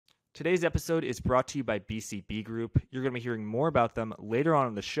Today's episode is brought to you by BCB Group. You're going to be hearing more about them later on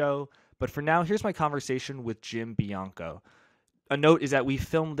in the show, but for now, here's my conversation with Jim Bianco. A note is that we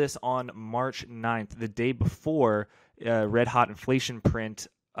filmed this on March 9th, the day before red-hot inflation print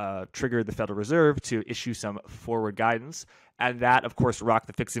triggered the Federal Reserve to issue some forward guidance. And that, of course, rocked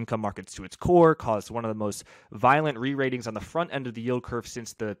the fixed income markets to its core, caused one of the most violent re-ratings on the front end of the yield curve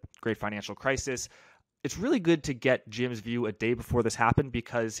since the great financial crisis. It's really good to get Jim's view a day before this happened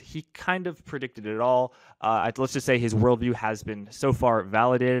because he kind of predicted it all. Let's just say his worldview has been so far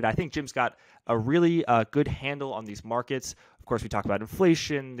validated. I think Jim's got a really good handle on these markets. Of course, we talk about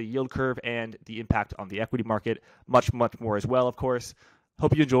inflation, the yield curve, and the impact on the equity market. Much, much more as well, of course.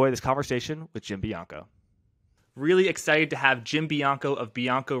 Hope you enjoy this conversation with Jim Bianco. Really excited to have Jim Bianco of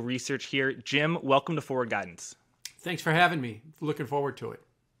Bianco Research here. Jim, welcome to Forward Guidance. Thanks for having me. Looking forward to it.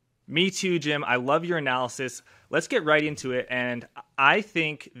 Me too, Jim. I love your analysis. Let's get right into it. And I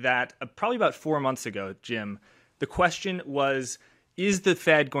think that probably about 4 months ago, Jim, the question was, is the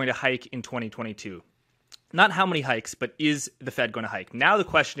Fed going to hike in 2022? Not how many hikes, but is the Fed going to hike? Now the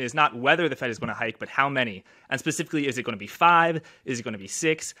question is not whether the Fed is going to hike, but how many. And specifically, is it going to be 5? Is it going to be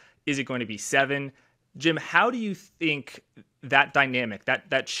 6? Is it going to be 7? Jim, how do you think that dynamic,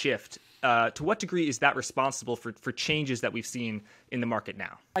 that shift, to what degree is that responsible for changes that we've seen in the market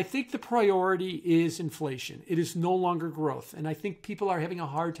now? I think the priority is inflation. It is no longer growth. And I think people are having a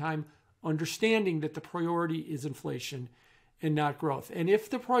hard time understanding that the priority is inflation and not growth. And if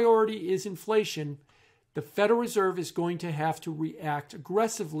the priority is inflation, the Federal Reserve is going to have to react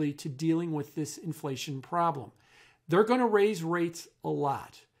aggressively to dealing with this inflation problem. They're going to raise rates a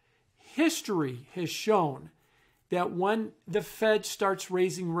lot. History has shown that when the Fed starts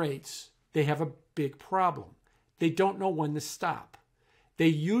raising rates, they have a big problem. They don't know when to stop. They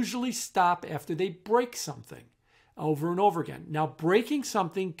usually stop after they break something over and over again. Now, breaking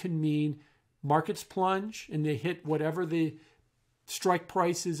something can mean markets plunge and they hit whatever the strike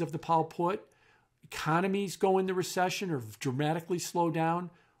price is of the Powell put, economies go into recession or dramatically slow down,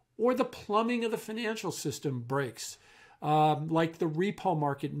 or the plumbing of the financial system breaks. Like the repo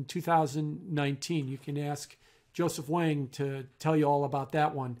market in 2019. You can ask Joseph Wang to tell you all about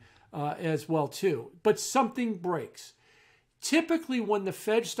that one as well too. But something breaks. Typically when the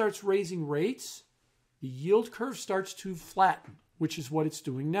Fed starts raising rates, the yield curve starts to flatten, which is what it's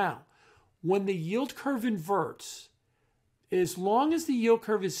doing now. When the yield curve inverts, as long as the yield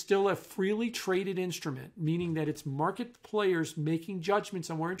curve is still a freely traded instrument, meaning that it's market players making judgments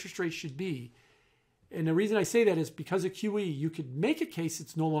on where interest rates should be, and the reason I say that is because of QE, you could make a case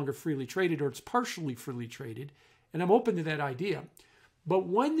it's no longer freely traded or it's partially freely traded, and I'm open to that idea. But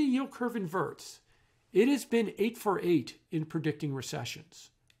when the yield curve inverts, it has been 8 for 8 in predicting recessions.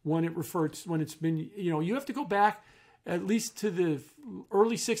 When it's been, you have to go back at least to the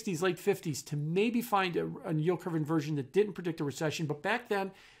early 60s, late 50s to maybe find a yield curve inversion that didn't predict a recession. But back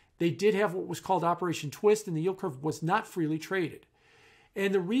then, they did have what was called Operation Twist, and the yield curve was not freely traded.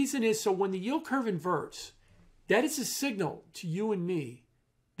 And the reason is, so when the yield curve inverts, that is a signal to you and me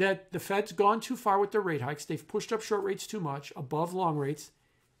that the Fed's gone too far with their rate hikes. They've pushed up short rates too much, above long rates,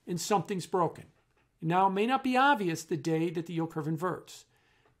 and something's broken. Now, it may not be obvious the day that the yield curve inverts,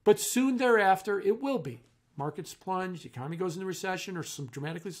 but soon thereafter, it will be. Markets plunge, the economy goes into recession, or some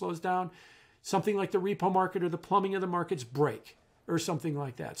dramatically slows down. Something like the repo market or the plumbing of the markets break, or something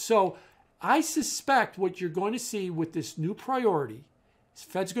like that. So I suspect what you're going to see with this new priority,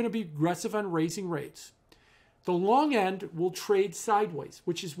 Fed's going to be aggressive on raising rates. The long end will trade sideways,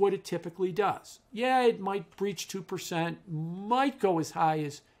 which is what it typically does. Yeah, it might breach 2%, might go as high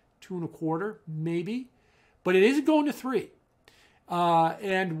as 2.25%, maybe, but it isn't going to 3%.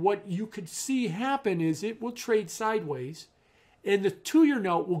 And what you could see happen is it will trade sideways, and the 2-year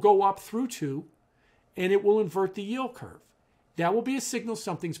note will go up through 2, and it will invert the yield curve. That will be a signal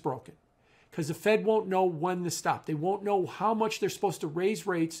something's broken, because the Fed won't know when to stop. They won't know how much they're supposed to raise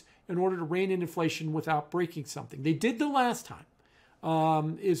rates in order to rein in inflation without breaking something. They did the last time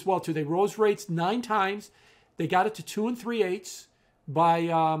as well, too. They rose rates 9 times. They got it to 2 3/8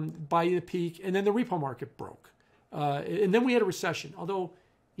 by the peak, and then the repo market broke. And then we had a recession. Although,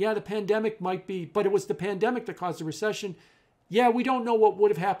 yeah, the pandemic might be, but it was the pandemic that caused the recession. Yeah, we don't know what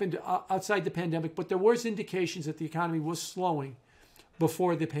would have happened outside the pandemic, but there was indications that the economy was slowing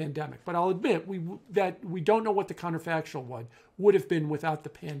before the pandemic. But I'll admit that we don't know what the counterfactual would have been without the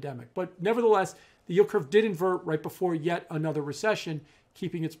pandemic. But nevertheless, the yield curve did invert right before yet another recession,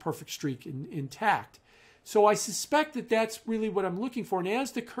 keeping its perfect streak intact. So I suspect that that's really what I'm looking for. And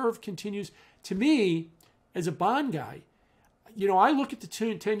as the curve continues, to me, as a bond guy, I look at the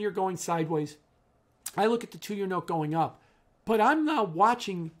 10-year going sideways. I look at the 2-year note going up. But I'm now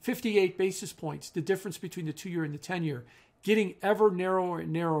watching 58 basis points, the difference between the 2-year and the 10-year, getting ever narrower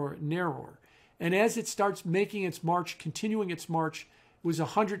and narrower and narrower. And as it starts making its march, continuing its march, it was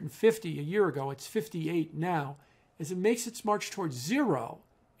 150 a year ago. It's 58 now. As it makes its march towards zero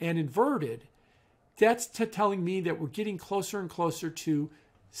and inverted, that's telling me that we're getting closer and closer to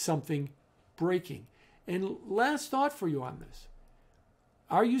something breaking. And last thought for you on this.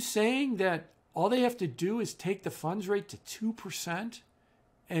 Are you saying that all they have to do is take the funds rate to 2%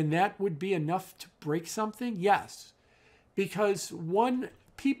 and that would be enough to break something? Yes. Because one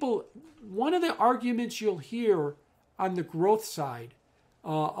of the arguments you'll hear on the growth side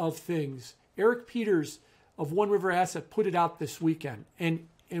of things, Eric Peters of One River Asset put it out this weekend. And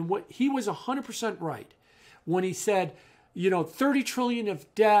what he was 100% right when he said, 30 trillion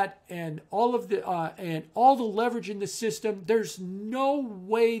of debt and all the leverage in the system. There's no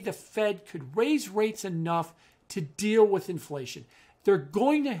way the Fed could raise rates enough to deal with inflation. They're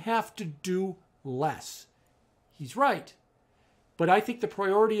going to have to do less. He's right. But I think the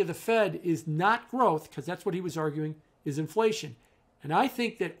priority of the Fed is not growth, because that's what he was arguing, is inflation. And I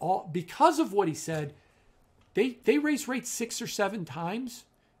think that because of what he said, they raise rates 6 or 7 times,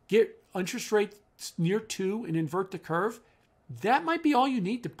 get interest rates near 2 and invert the curve. That might be all you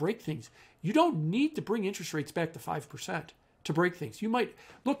need to break things. You don't need to bring interest rates back to 5% to break things. You might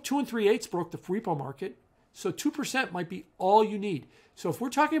look, 2 3/8 broke the repo market. So 2% might be all you need. So if we're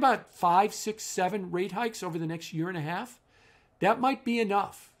talking about 5, 6, 7 rate hikes over the next year and a half, that might be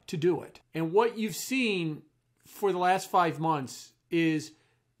enough to do it. And what you've seen for the last 5 months is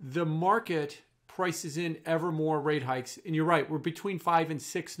the market prices in ever more rate hikes. And you're right, we're between 5 and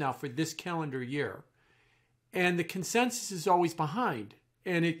 6 now for this calendar year. And the consensus is always behind.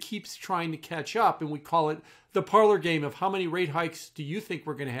 And it keeps trying to catch up. And we call it the parlor game of how many rate hikes do you think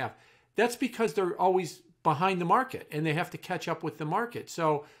we're going to have? That's because they're always behind the market and they have to catch up with the market.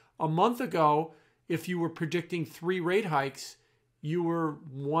 So a month ago, if you were predicting 3 rate hikes, you were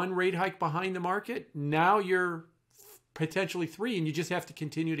 1 rate hike behind the market. Now you're potentially 3, and you just have to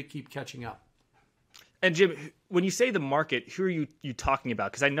continue to keep catching up. And Jim, when you say the market, who are you talking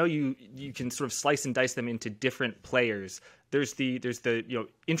about? Because I know you can sort of slice and dice them into different players. There's the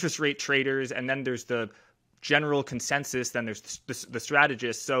interest rate traders, and then there's the general consensus. Then there's the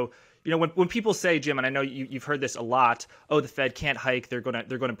strategists. So when people say, Jim, and I know you've heard this a lot, the Fed can't hike, they're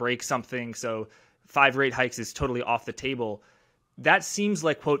gonna break something, so 5 rate hikes is totally off the table. That seems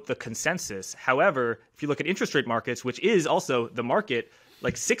like, quote, the consensus. However, if you look at interest rate markets, which is also the market,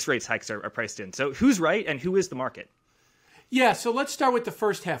 like 6 rate hikes are priced in. So who's right and who is the market? Yeah, so let's start with the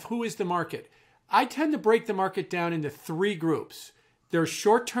first half. Who is the market? I tend to break the market down into 3 groups. There's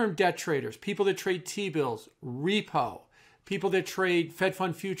short-term debt traders, people that trade T-bills, repo, people that trade Fed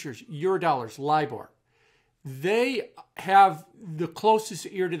fund futures, Eurodollars, LIBOR. They have the closest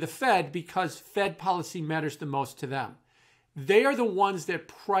ear to the Fed because Fed policy matters the most to them. They are the ones that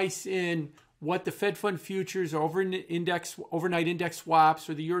price in what the Fed fund futures, overnight index swaps,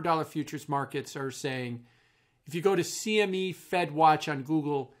 or the Eurodollar futures markets are saying. If you go to CME Fed Watch on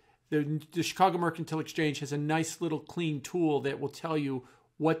Google, the Chicago Mercantile Exchange has a nice little clean tool that will tell you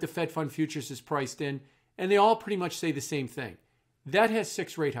what the Fed fund futures is priced in, and they all pretty much say the same thing. That has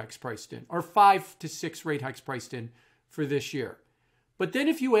 6 rate hikes priced in, or 5 to 6 rate hikes priced in for this year. But then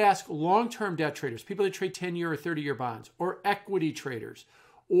if you ask long-term debt traders, people that trade 10-year or 30-year bonds, or equity traders,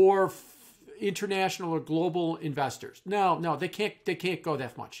 or international or global investors, no, they can't go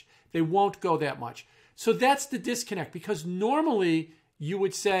that much. They won't go that much. So that's the disconnect, because normally you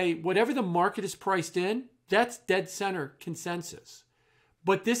would say whatever the market is priced in, that's dead center consensus.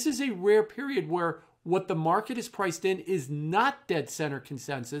 But this is a rare period where what the market is priced in is not dead center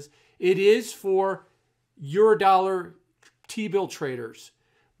consensus. It is for Eurodollar T-bill traders.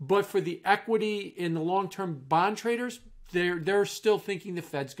 But for the equity and the long-term bond traders, they're still thinking the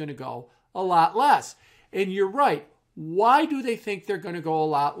Fed's going to go a lot less. And you're right. Why do they think they're going to go a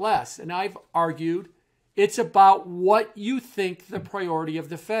lot less? And I've argued it's about what you think the priority of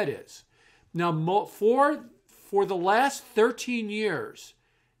the Fed is. Now, for the last 13 years,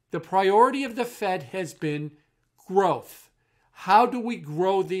 the priority of the Fed has been growth. How do we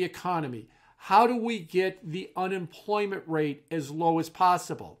grow the economy? How do we get the unemployment rate as low as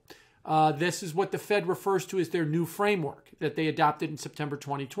possible? This is what the Fed refers to as their new framework that they adopted in September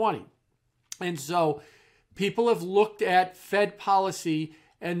 2020. And so people have looked at Fed policy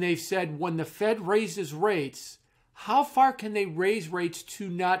and they've said, when the Fed raises rates, how far can they raise rates to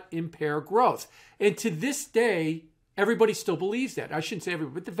not impair growth? And to this day, everybody still believes that. I shouldn't say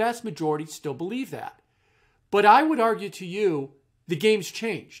everybody, but the vast majority still believe that. But I would argue to you, the game's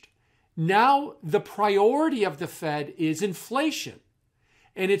changed. Now the priority of the Fed is inflation.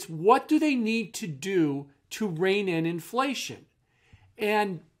 And it's what do they need to do to rein in inflation?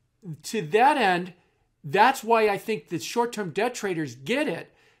 And to that end, that's why I think the short-term debt traders get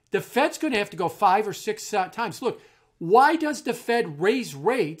it. The Fed's going to have to go 5 or 6 times. Look, why does the Fed raise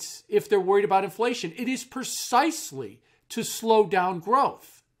rates if they're worried about inflation? It is precisely to slow down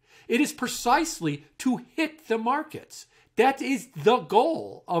growth. It is precisely to hit the markets. That is the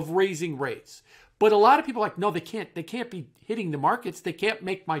goal of raising rates. But a lot of people are like, no, they can't be hitting the markets. They can't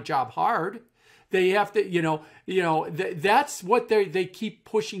make my job hard. They have to, that's what they keep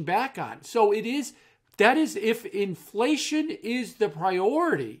pushing back on. So that is if inflation is the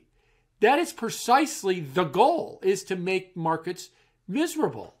priority, that is precisely the goal, is to make markets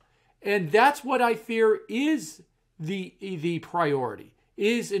miserable. And that's what I fear is the priority,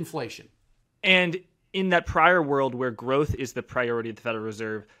 is inflation. And in that prior world where growth is the priority of the Federal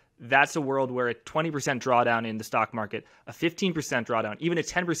Reserve, that's a world where a 20% drawdown in the stock market, a 15% drawdown, even a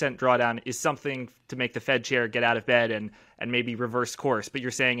 10% drawdown is something to make the Fed chair get out of bed and maybe reverse course. But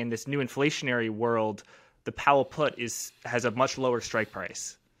you're saying in this new inflationary world, the Powell put has a much lower strike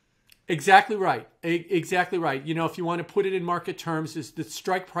price. Exactly right. Exactly right. If you want to put it in market terms, is the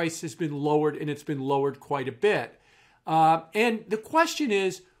strike price has been lowered, and it's been lowered quite a bit. And the question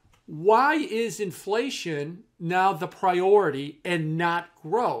is, why is inflation now the priority and not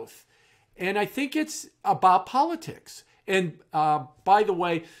growth? And I think it's about politics. And by the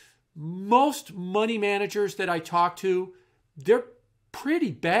way, most money managers that I talk to, they're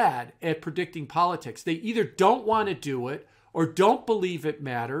pretty bad at predicting politics. They either don't want to do it or don't believe it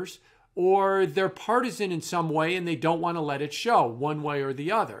matters, or they're partisan in some way and they don't want to let it show one way or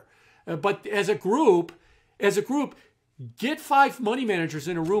the other. But as a group, get 5 money managers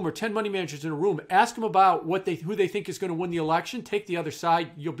in a room or 10 money managers in a room. Ask them about who they think is going to win the election. Take the other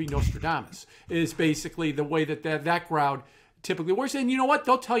side. You'll be Nostradamus. Is basically the way that crowd typically works. And you know what?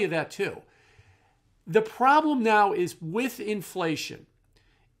 They'll tell you that too. The problem now is with inflation.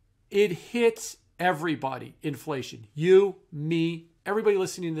 It hits everybody. Inflation. You, me, everybody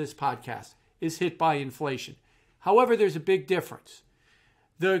listening to this podcast is hit by inflation. However, there's a big difference.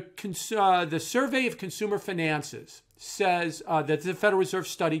 The Survey of Consumer Finances says that the Federal Reserve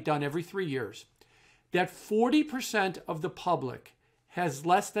study done every 3 years, that 40% of the public has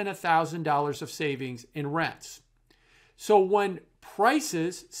less than $1,000 of savings in rents. So when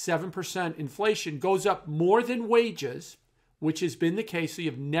prices, 7% inflation, goes up more than wages, which has been the case, so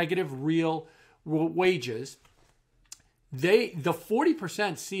you have negative real wages, the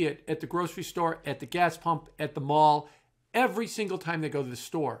 40% see it at the grocery store, at the gas pump, at the mall, every single time they go to the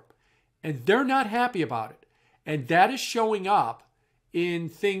store. And they're not happy about it. And that is showing up in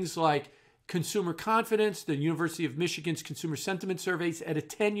things like consumer confidence, the University of Michigan's consumer sentiment surveys at a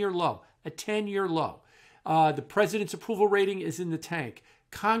 10-year low, the president's approval rating is in the tank.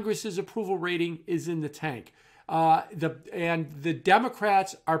 Congress's approval rating is in the tank. The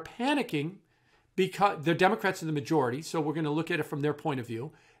Democrats are panicking because the Democrats are the majority. So we're going to look at it from their point of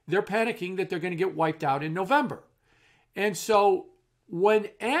view. They're panicking that they're going to get wiped out in November. And so when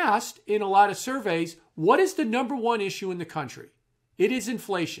asked in a lot of surveys, what is the number one issue in the country? It is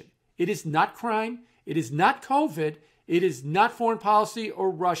inflation. It is not crime. It is not COVID. It is not foreign policy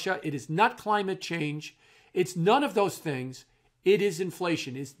or Russia. It is not climate change. It's none of those things. It is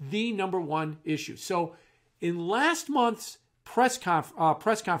inflation. It's the number one issue. So in last month's press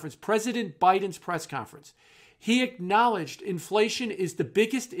conference, President Biden's press conference, he acknowledged inflation is the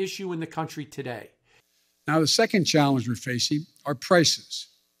biggest issue in the country today. Now, the second challenge we're facing are prices.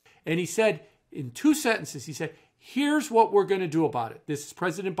 And he said, in 2 sentences, he said, here's what we're going to do about it. This is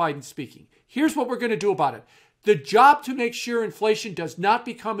President Biden speaking. Here's what we're going to do about it. The job to make sure inflation does not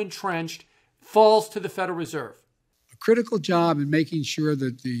become entrenched falls to the Federal Reserve. A critical job in making sure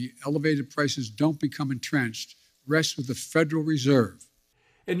that the elevated prices don't become entrenched rests with the Federal Reserve.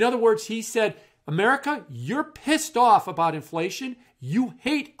 In other words, he said, America, you're pissed off about inflation. You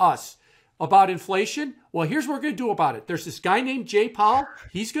hate us about inflation. Well, here's what we're going to do about it. There's this guy named Jay Powell.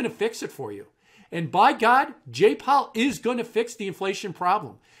 He's going to fix it for you. And by God, Jay Powell is going to fix the inflation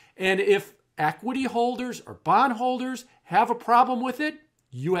problem. And if equity holders or bond holders have a problem with it,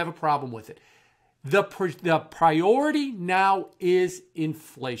 you have a problem with it. The priority now is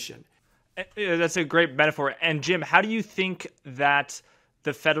inflation. That's a great metaphor. And Jim, how do you think that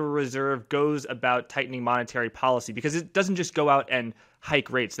the Federal Reserve goes about tightening monetary policy? Because it doesn't just go out and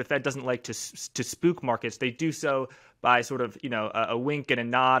hike rates. The Fed doesn't like to spook markets. They do so by sort of, a wink and a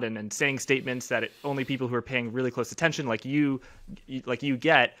nod and saying statements that only people who are paying really close attention, like you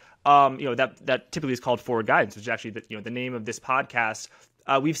get, that typically is called forward guidance, which is actually the name of this podcast.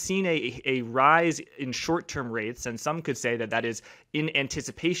 we've seen a rise in short-term rates, and some could say that is in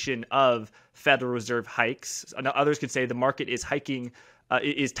anticipation of Federal Reserve hikes. Others could say the market is tightening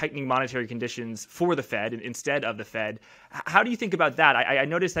monetary conditions for the Fed instead of the Fed. How do you think about that? I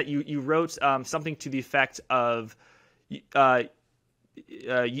noticed that you wrote something to the effect of they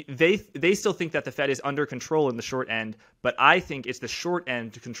still think that the Fed is under control in the short end, but I think it's the short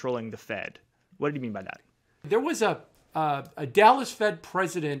end controlling the Fed. What did you mean by that? There was a Dallas Fed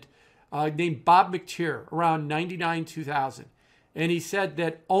president named Bob McTeer around 99, 2000. And he said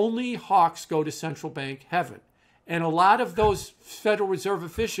that only hawks go to central bank heaven. And a lot of those Federal Reserve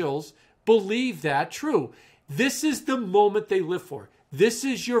officials believe that true. This is the moment they live for. This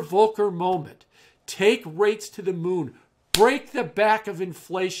is your Volcker moment. Take rates to the moon. Break the back of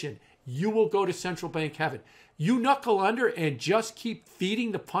inflation. You will go to central bank heaven. You knuckle under and just keep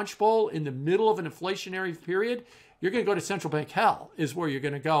feeding the punch bowl in the middle of an inflationary period, you're going to go to central bank hell is where you're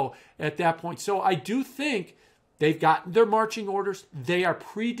going to go at that point. So I do think they've gotten their marching orders. They are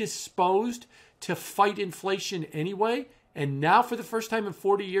predisposed to fight inflation anyway. And now for the first time in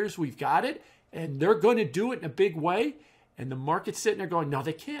 40 years, we've got it. And they're going to do it in a big way. And the market's sitting there going, no,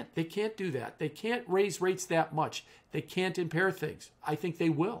 they can't. They can't do that. They can't raise rates that much. They can't impair things. I think they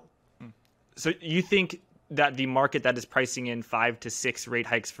will. So you think that the market that is pricing in 5 to 6 rate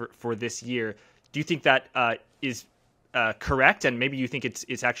hikes for this year, do you think that is correct? And maybe you think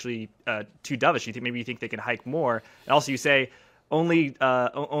it's actually too dovish. Maybe you think they can hike more. And also you say only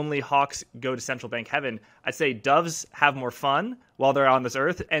hawks go to central bank heaven. I'd say doves have more fun while they're on this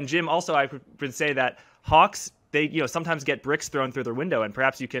earth. And Jim, also I would say that hawks, they sometimes get bricks thrown through their window. And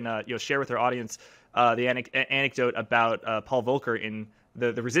perhaps you can share with our audience the anecdote about Paul Volcker in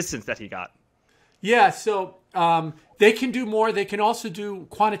the resistance that he got. Yeah, so they can do more. They can also do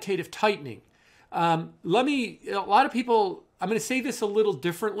quantitative tightening. A lot of people, I'm going to say this a little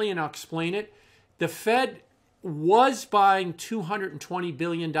differently and I'll explain it. The Fed was buying $220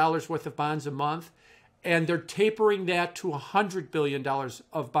 billion worth of bonds a month, and they're tapering that to $100 billion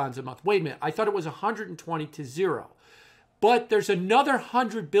of bonds a month. Wait a minute, I thought it was 120 to 0. But there's another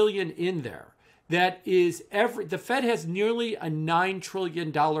 $100 billion in there. That is the Fed has nearly a $9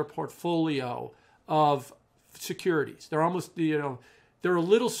 trillion portfolio of securities. They're almost, they're a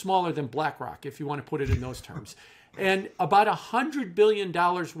little smaller than BlackRock, if you want to put it in those terms. And about $100 billion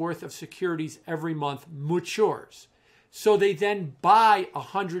worth of securities every month matures. So they then buy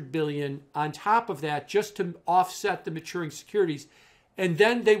 $100 billion on top of that just to offset the maturing securities. And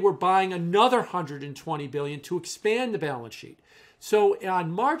then they were buying another $120 billion to expand the balance sheet. So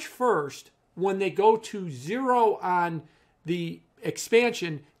on March 1st, when they go to 0 on the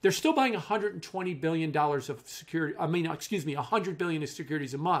expansion, they're still buying $120 billion of security. $100 billion of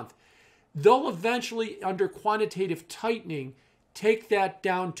securities a month. They'll eventually, under quantitative tightening, take that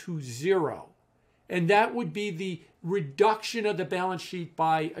down to 0. And that would be the reduction of the balance sheet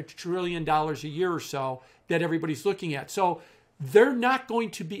by $1 trillion a year or so that everybody's looking at. So they're not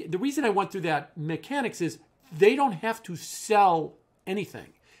going to be, the reason I went through that mechanics is they don't have to sell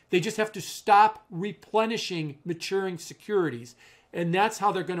anything. They just have to stop replenishing maturing securities. And that's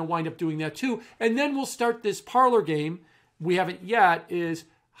how they're going to wind up doing that too. And then we'll start this parlor game. We haven't yet, is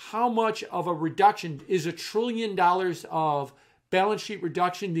how much of a reduction is $1 trillion of balance sheet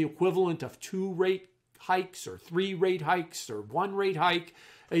reduction the equivalent of 2 rate hikes or 3 rate hikes or 1 rate hike,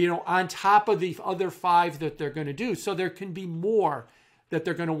 on top of the other 5 that they're going to do. So there can be more that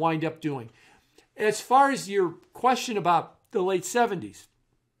they're going to wind up doing. As far as your question about the late 70s,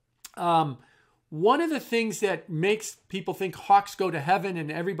 one of the things that makes people think hawks go to heaven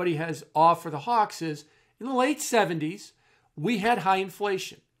and everybody has awe for the hawks is in the late 70s, we had high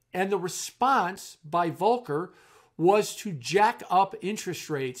inflation. And the response by Volcker was to jack up interest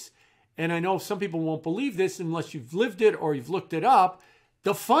rates. And I know some people won't believe this unless you've lived it or you've looked it up.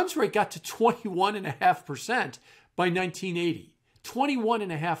 The funds rate got to 21.5% by 1980.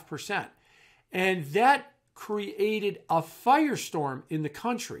 21.5%. And that created a firestorm in the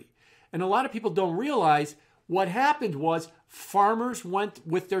country. And a lot of people don't realize what happened was farmers went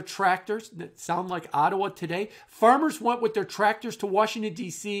with their tractors, that sound like Ottawa today. Farmers went with their tractors to Washington,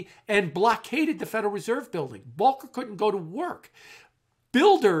 D.C. and blockaded the Federal Reserve building. Volcker couldn't go to work.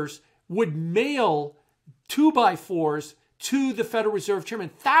 Builders would mail 2x4s to the Federal Reserve chairman.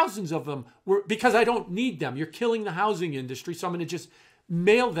 Thousands of them were, because I don't need them. You're killing the housing industry, so I'm going to just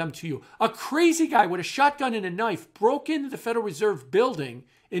mail them to you. A crazy guy with a shotgun and a knife broke into the Federal Reserve building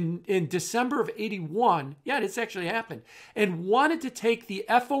in December of 81, yeah, this actually happened, and wanted to take the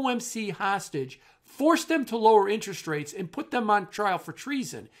FOMC hostage, force them to lower interest rates, and put them on trial for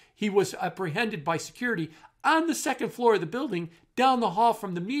treason. He was apprehended by security on the second floor of the building, down the hall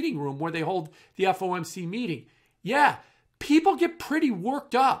from the meeting room where they hold the FOMC meeting. Yeah, people get pretty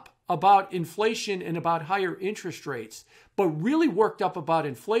worked up about inflation and about higher interest rates, but really worked up about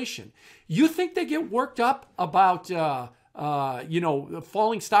inflation. You think they get worked up about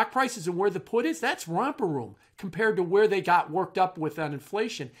falling stock prices and where the put is? That's romper room compared to where they got worked up with on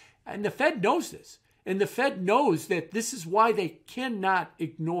inflation. And the Fed knows this. And the Fed knows that this is why they cannot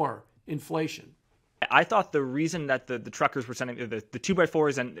ignore inflation. I thought the reason that the truckers were sending the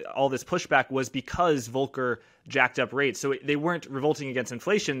 2x4s and all this pushback was because Volcker jacked up rates. So they weren't revolting against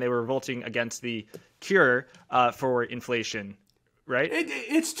inflation. They were revolting against the cure for inflation, right?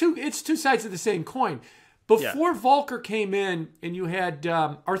 It's two sides of the same coin. Before Volcker came in and you had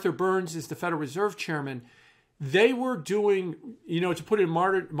Arthur Burns as the Federal Reserve Chairman, they were doing, to put it in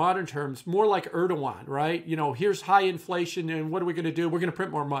modern terms, more like Erdogan, right? Here's high inflation and what are we going to do? We're going to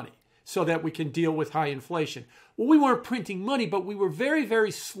print more money so that we can deal with high inflation. Well, we weren't printing money, but we were very,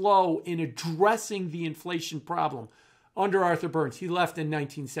 very slow in addressing the inflation problem under Arthur Burns. He left in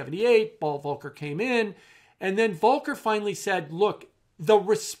 1978, Paul Volcker came in, and then Volcker finally said, look, the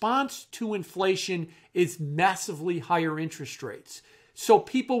response to inflation is massively higher interest rates. So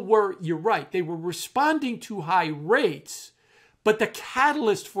people were, you're right, they were responding to high rates, but the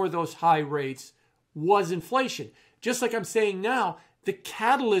catalyst for those high rates was inflation. Just like I'm saying now, the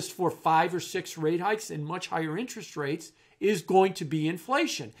catalyst for 5 or 6 rate hikes and much higher interest rates is going to be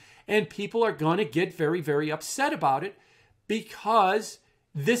inflation. And people are going to get very, very upset about it because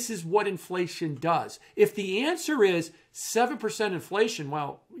this is what inflation does. If the answer is 7% inflation,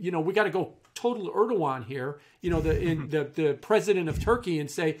 well, we got to go total Erdogan here, the president of Turkey, and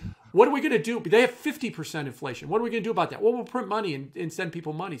say, what are we going to do? They have 50% inflation. What are we going to do about that? Well, we'll print money and send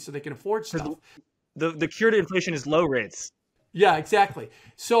people money so they can afford stuff. The cure to inflation is low rates. Yeah, exactly.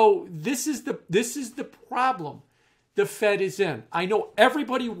 So this is the problem the Fed is in. I know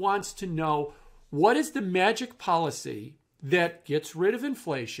everybody wants to know what is the magic policy that gets rid of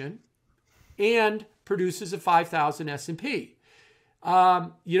inflation and produces a 5,000 S&P.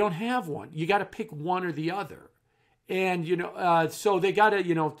 You don't have one. You got to pick one or the other. And, so they got to,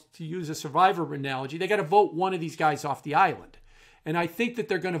 to use a survivor analogy, they got to vote one of these guys off the island. And I think that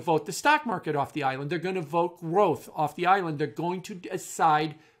they're going to vote the stock market off the island. They're going to vote growth off the island. They're going to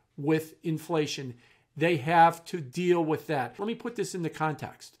side with inflation. They have to deal with that. Let me put this into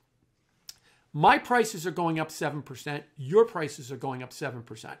context. My prices are going up 7%. Your prices are going up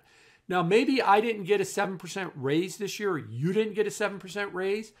 7%. Now, maybe I didn't get a 7% raise this year, or you didn't get a 7%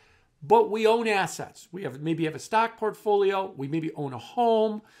 raise, but we own assets. We maybe have a stock portfolio. We maybe own a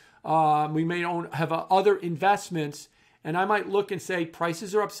home. We may have other investments. And I might look and say,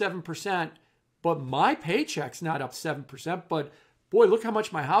 prices are up 7%, but my paycheck's not up 7%. But boy, look how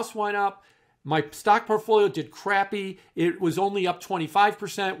much my house went up. My stock portfolio did crappy. It was only up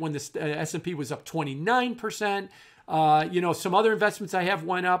 25% when the S&P was up 29%. Some other investments I have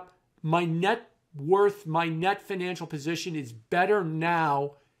went up. My net worth, my net financial position is better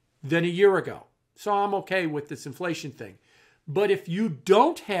now than a year ago. So I'm okay with this inflation thing. But if you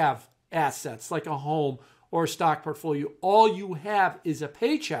don't have assets like a home or a stock portfolio, all you have is a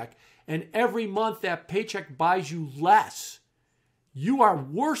paycheck, and every month that paycheck buys you less. You are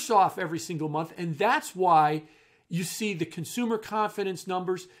worse off every single month, and that's why you see the consumer confidence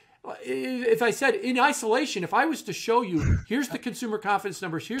numbers. If I said in isolation, if I was to show you, here's the consumer confidence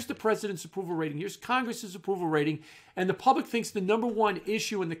numbers, here's the president's approval rating, here's Congress's approval rating, and the public thinks the number one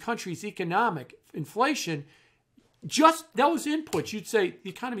issue in the country is economic inflation, just those inputs, you'd say the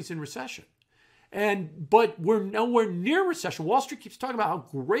economy's in recession. But we're nowhere near recession. Wall Street keeps talking about how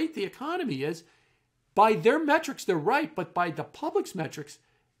great the economy is. By their metrics, they're right, but by the public's metrics,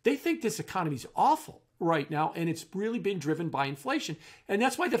 they think this economy's awful right now, and it's really been driven by inflation. And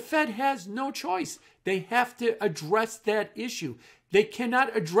that's why the Fed has no choice. They have to address that issue. They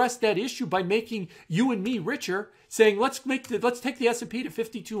cannot address that issue by making you and me richer, saying let's take the S&P to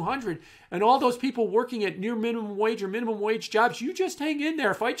 5,200, and all those people working at near minimum wage or minimum wage jobs, you just hang in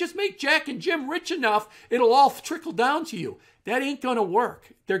there. If I just make Jack and Jim rich enough, it'll all trickle down to you. That ain't going to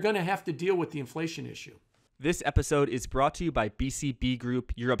work. They're going to have to deal with the inflation issue. This episode is brought to you by BCB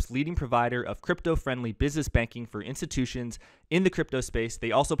Group, Europe's leading provider of crypto-friendly business banking for institutions in the crypto space.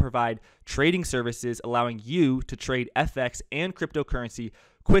 They also provide trading services allowing you to trade FX and cryptocurrency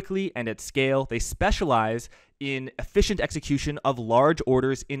quickly and at scale. They specialize in efficient execution of large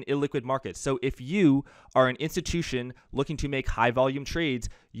orders in illiquid markets. So if you are an institution looking to make high volume trades,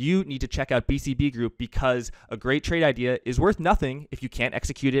 you need to check out BCB Group, because a great trade idea is worth nothing if you can't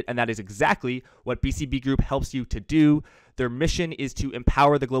execute it, and that is exactly what BCB Group helps you to do. Their mission is to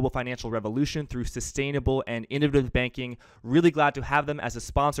empower the global financial revolution through sustainable and innovative banking. Really glad to have them as a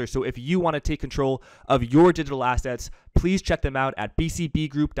sponsor. So if you want to take control of your digital assets, please check them out at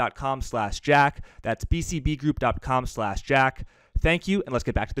bcbgroup.com/Jack. That's bcbgroup.com/Jack. Thank you, and let's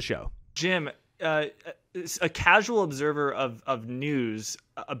get back to the show. Jim, a casual observer of news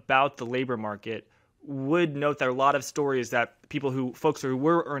about the labor market would note that a lot of stories that folks who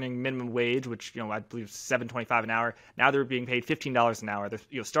were earning minimum wage, which I believe is $7.25 an hour, now they're being paid $15 an hour.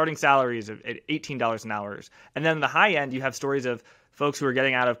 They're starting salaries at $18 an hour, and then on the high end you have stories of folks who are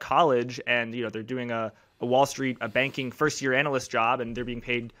getting out of college and they're doing a Wall Street banking first year analyst job, and they're being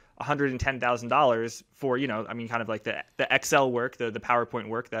paid $110,000 for kind of like the Excel work, the PowerPoint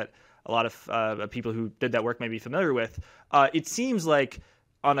work that a lot of people who did that work may be familiar with. It seems like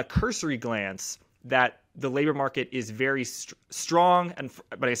on a cursory glance that the labor market is very strong, and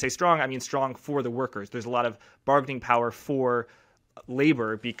when I say strong, I mean strong for the workers. There's a lot of bargaining power for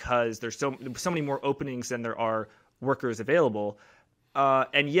labor because there's so many more openings than there are workers available,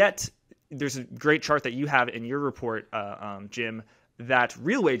 and yet there's a great chart that you have in your report, Jim, that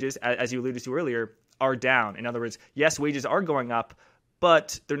real wages, as you alluded to earlier, are down. In other words, yes, wages are going up,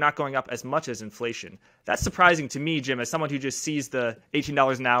 but they're not going up as much as inflation. That's surprising to me, Jim, as someone who just sees the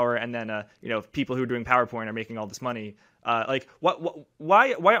 $18 an hour and then people who are doing PowerPoint are making all this money. Why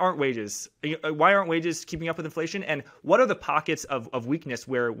aren't wages keeping up with inflation? And what are the pockets of weakness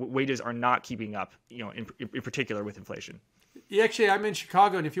where wages are not keeping up, in particular with inflation? Yeah, actually, I'm in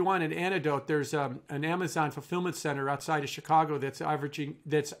Chicago, and if you want an anecdote, there's an Amazon fulfillment center outside of Chicago that's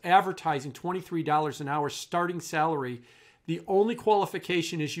advertising $23 an hour starting salary. The only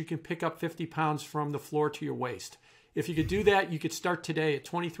qualification is you can pick up 50 pounds from the floor to your waist. If you could do that, you could start today at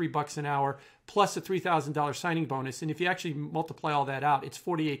 $23 an hour plus a $3,000 signing bonus. And if you actually multiply all that out, it's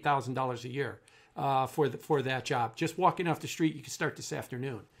 $48,000 a year for that job. Just walking off the street, you can start this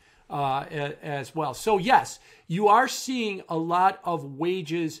afternoon as well. So yes, you are seeing a lot of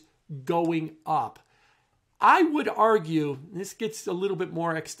wages going up. I would argue, this gets a little bit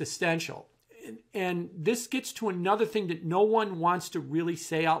more existential, and this gets to another thing that no one wants to really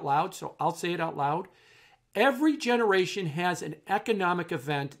say out loud, so I'll say it out loud. Every generation has an economic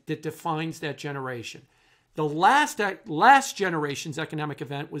event that defines that generation. The last generation's economic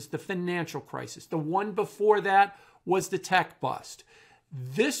event was the financial crisis. The one before that was the tech bust.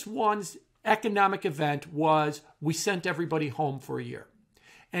 This one's economic event was we sent everybody home for a year.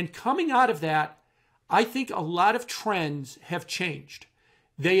 And coming out of that, I think a lot of trends have changed.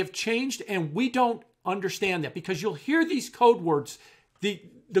 They have changed, and we don't understand that because you'll hear these code words. The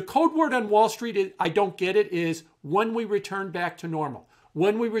code word on Wall Street, I don't get it, is when we return back to normal,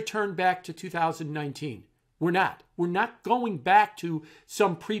 when we return back to 2019. We're not. We're not going back to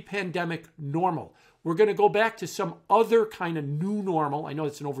some pre-pandemic normal. We're going to go back to some other kind of new normal. I know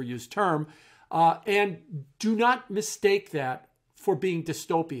it's an overused term. And do not mistake that for being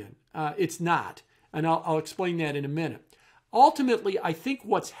dystopian. It's not. And I'll explain that in a minute. Ultimately, I think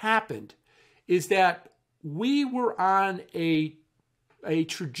what's happened is that we were on a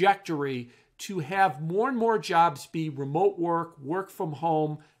trajectory to have more and more jobs be remote work, work from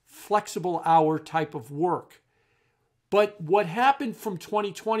home, flexible hour type of work. But what happened from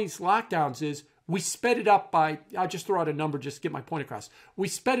 2020's lockdowns is we sped it up by, I'll just throw out a number just to get my point across. We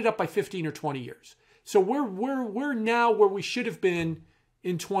sped it up by 15 or 20 years. So we're now where we should have been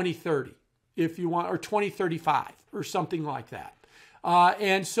in 2030, if you want, or 2035 or something like that.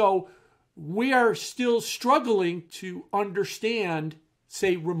 And so we are still struggling to understand,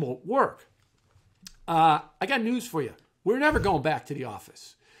 say, remote work. I got news for you. We're never going back to the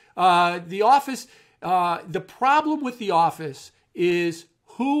office. The problem with the office is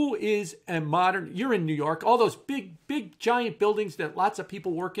who is a modern, you're in New York, all those big, giant buildings that lots of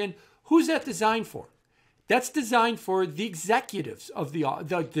people work in. Who's that designed for? That's designed for the executives of the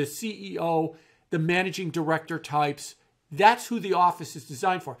CEO, the managing director types. That's who the office is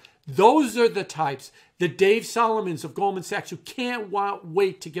designed for. Those are the types, the Dave Solomons of Goldman Sachs, who can't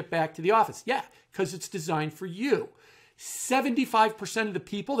wait to get back to the office. Yeah, because it's designed for you. 75% of the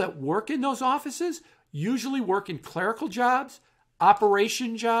people that work in those offices usually work in clerical jobs,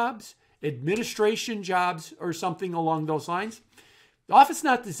 operation jobs, administration jobs, or something along those lines. The office is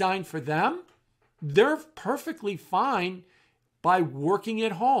not designed for them. They're perfectly fine by working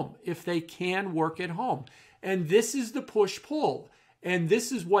at home if they can work at home. And this is the push-pull. And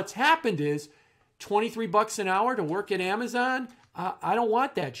this is what's happened is $23 an hour to work at Amazon. I don't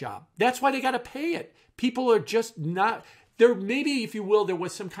want that job. That's why they got to pay it. People are just not there. Maybe, if you will, there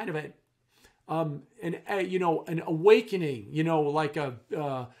was some kind of an awakening, like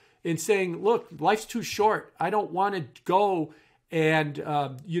and saying, look, life's too short. I don't want to go and,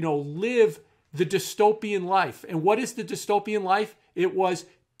 live the dystopian life. And what is the dystopian life? It was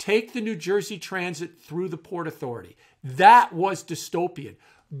take the New Jersey Transit through the Port Authority. That was dystopian.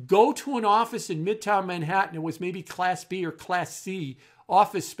 Go to an office in Midtown Manhattan. It was maybe Class B or Class C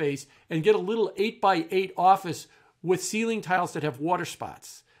office space and get a little 8x8 office with ceiling tiles that have water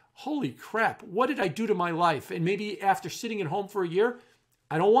spots. Holy crap, what did I do to my life? And maybe after sitting at home for a year,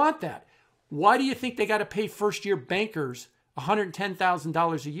 I don't want that. Why do you think they got to pay first-year bankers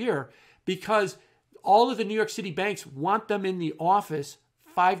 $110,000 a year? Because all of the New York City banks want them in the office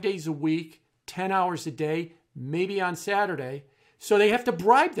 5 days a week, 10 hours a day, maybe on Saturday. So they have to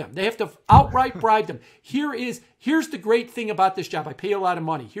bribe them. They have to outright bribe them. Here's the great thing about this job. I pay you a lot of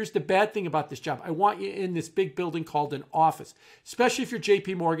money. Here's the bad thing about this job. I want you in this big building called an office, especially if you're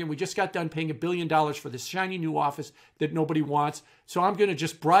JP Morgan. We just got done paying $1 billion for this shiny new office that nobody wants. So I'm going to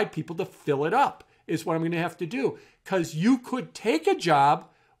just bribe people to fill it up is what I'm going to have to do. Because you could take a job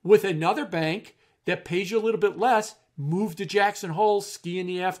with another bank that pays you a little bit less, move to Jackson Hole, ski in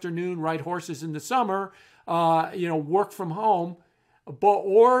the afternoon, ride horses in the summer, work from home.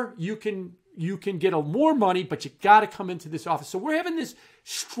 Or you can get more money, but you got to come into this office. So we're having this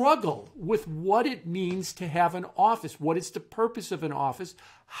struggle with what it means to have an office. What is the purpose of an office?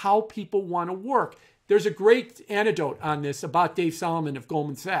 How people want to work. There's a great anecdote on this about Dave Solomon of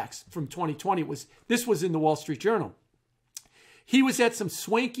Goldman Sachs from 2020. This was in the Wall Street Journal. He was at some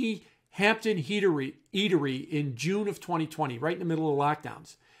swanky Hampton eatery in June of 2020, right in the middle of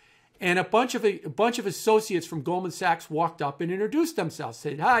lockdowns. And a bunch of associates from Goldman Sachs walked up and introduced themselves,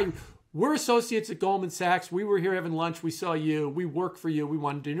 said, hi, we're associates at Goldman Sachs. We were here having lunch. We saw you. We work for you. We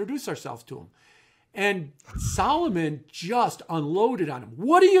wanted to introduce ourselves to them. And Solomon just unloaded on him.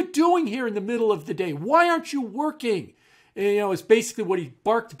 What are you doing here in the middle of the day? Why aren't you working? And, it's basically what he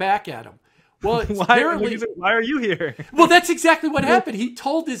barked back at him. Well, why are you here? Well, that's exactly what happened. He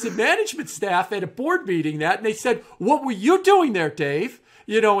told his management staff at a board meeting that, and they said, what were you doing there, Dave?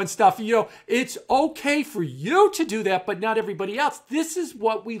 And stuff. It's okay for you to do that, but not everybody else. This is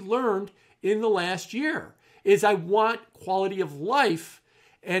what we learned in the last year, is I want quality of life,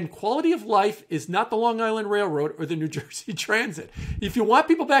 and quality of life is not the Long Island Railroad or the New Jersey Transit. If you want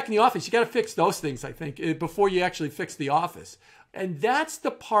people back in the office, you got to fix those things, I think, before you actually fix the office. And that's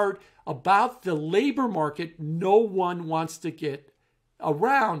the part about the labor market no one wants to get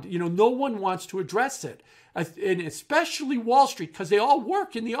around. No one wants to address it. And especially Wall Street, because they all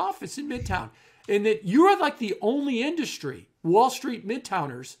work in the office in Midtown. And that you're like the only industry, Wall Street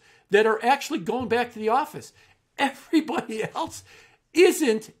Midtowners, that are actually going back to the office. Everybody else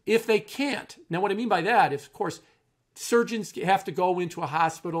isn't if they can't. Now, what I mean by that is, of course, surgeons have to go into a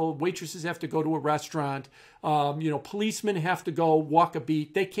hospital, waitresses have to go to a restaurant, policemen have to go walk a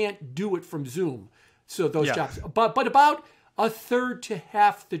beat. They can't do it from Zoom. So those jobs. But about a third to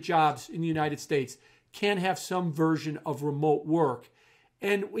half the jobs in the United States can have some version of remote work.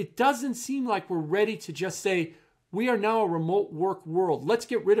 And it doesn't seem like we're ready to just say, we are now a remote work world. Let's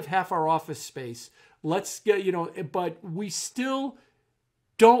get rid of half our office space. Let's get, but we still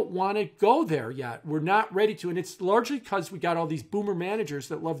don't want to go there yet. We're not ready to. And it's largely because we got all these boomer managers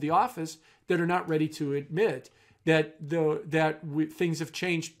that love the office that are not ready to admit that things have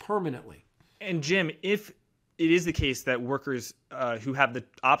changed permanently. And Jim, if it is the case that workers who have the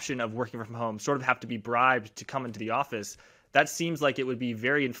option of working from home sort of have to be bribed to come into the office, that seems like it would be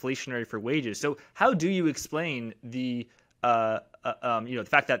very inflationary for wages. So how do you explain the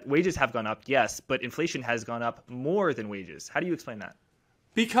fact that wages have gone up, yes, but inflation has gone up more than wages? How do you explain that?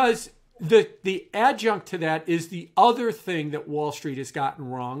 Because the adjunct to that is the other thing that Wall Street has gotten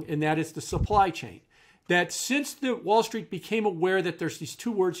wrong, and that is the supply chain. That since the Wall Street became aware that there's these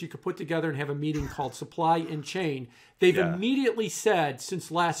two words you could put together and have a meeting called supply and chain, they've immediately said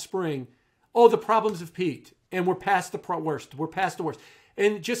since last spring, the problems have peaked and we're past the worst. We're past the worst.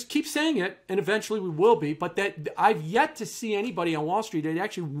 And just keep saying it, and eventually we will be. But that I've yet to see anybody on Wall Street that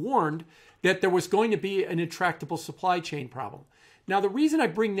actually warned that there was going to be an intractable supply chain problem. Now, the reason I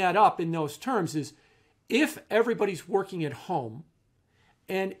bring that up in those terms is if everybody's working at home,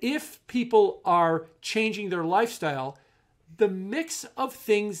 and if people are changing their lifestyle, the mix of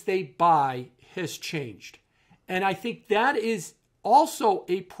things they buy has changed. And I think that is also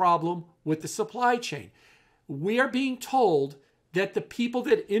a problem with the supply chain. We are being told that the people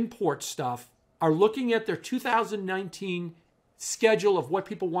that import stuff are looking at their 2019 schedule of what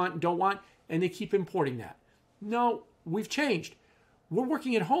people want and don't want, and they keep importing that. No, we've changed. We're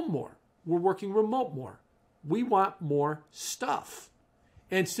working at home more. We're working remote more. We want more stuff.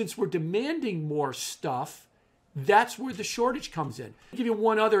 And since we're demanding more stuff, That's where the shortage comes in. I'll give you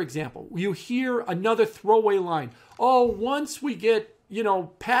one other example. You hear another throwaway line. Oh, once we get,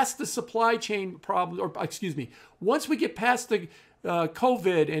 past the supply chain problem, or excuse me, once we get past the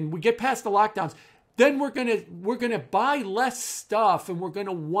COVID and we get past the lockdowns, then we're gonna buy less stuff and we're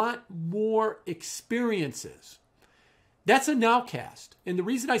gonna want more experiences. That's a nowcast. And the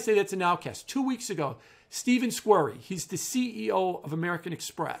reason I say that's a nowcast, 2 weeks ago, Stephen Squeri, he's the CEO of American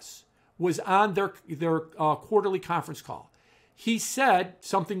Express, was on their quarterly conference call. He said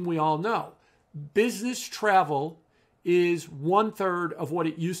something we all know. Business travel is 1/3 of what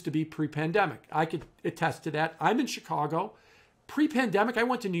it used to be pre-pandemic. I could attest to that. I'm in Chicago. Pre-pandemic, I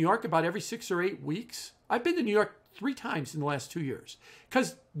went to New York about every 6 or 8 weeks. I've been to New York 3 times in the last 2 years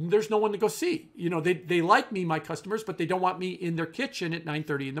because there's no one to go see. They like me, my customers, but they don't want me in their kitchen at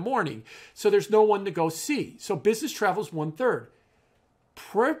 9:30 in the morning. So there's no one to go see. So business travel is 1/3.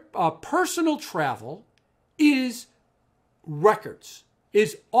 Personal travel is records,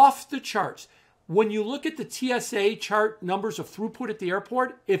 is off the charts. When you look at the TSA chart numbers of throughput at the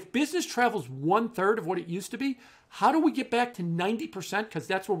airport, if business travel is 1/3 of what it used to be, how do we get back to 90%? Because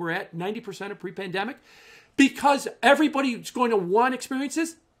that's where we're at, 90% of pre-pandemic. Because everybody's going to want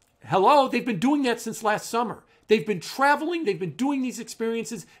experiences. Hello, they've been doing that since last summer. They've been traveling, they've been doing these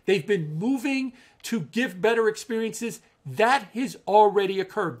experiences, they've been moving to give better experiences. That has already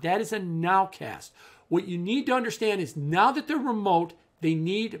occurred. That is a nowcast. What you need to understand is now that they're remote, they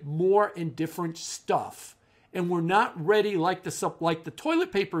need more and different stuff. And we're not ready like the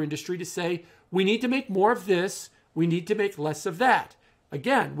toilet paper industry to say, we need to make more of this, we need to make less of that.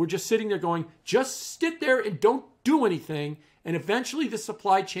 Again, we're just sitting there going, just sit there and don't do anything. And eventually the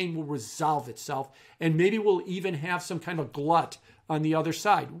supply chain will resolve itself. And maybe we'll even have some kind of glut on the other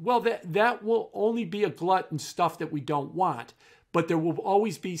side. Well, that will only be a glut in stuff that we don't want. But there will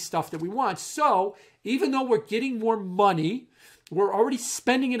always be stuff that we want. So even though we're getting more money, we're already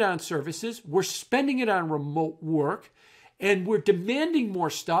spending it on services, we're spending it on remote work, and we're demanding more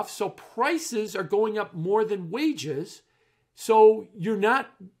stuff. So prices are going up more than wages. So you're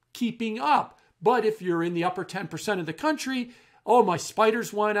not keeping up. But if you're in the upper 10% of the country, oh, my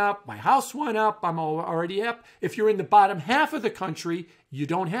spiders went up, my house went up, I'm already up. If you're in the bottom half of the country, you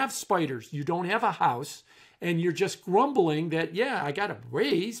don't have spiders, you don't have a house, and you're just grumbling that, yeah, I got a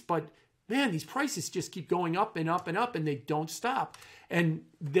raise, but man, these prices just keep going up and up and up, and they don't stop. And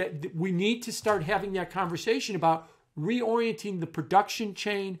that we need to start having that conversation about reorienting the production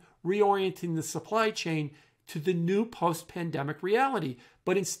chain, reorienting the supply chain to the new post-pandemic reality.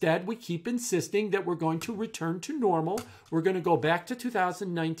 But instead, we keep insisting that we're going to return to normal. We're going to go back to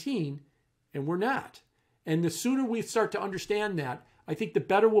 2019, and we're not. And the sooner we start to understand that, I think the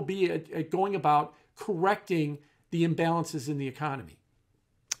better we'll be at going about correcting the imbalances in the economy.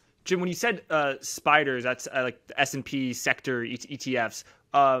 Jim, when you said spiders, that's like the S&P sector ETFs.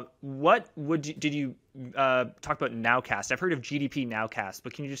 Did you talk about nowcast? I've heard of GDP nowcast,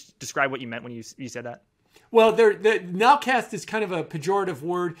 but can you just describe what you meant when you said that? Well, the nowcast is kind of a pejorative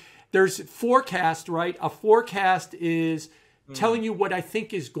word. There's forecast, right? A forecast is telling you what I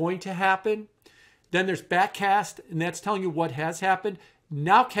think is going to happen. Then there's backcast, and that's telling you what has happened.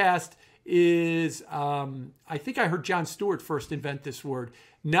 Nowcast is, I think I heard Jon Stewart first invent this word.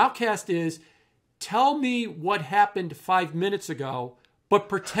 Nowcast is, tell me what happened 5 minutes ago, but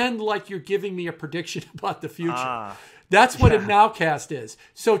pretend like you're giving me a prediction about the future. That's what a nowcast is.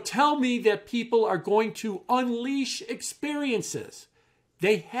 So tell me that people are going to unleash experiences.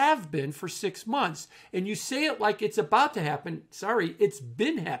 They have been for 6 months. And you say it like it's about to happen. Sorry, it's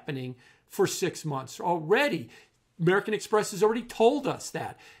been happening for 6 months already. American Express has already told us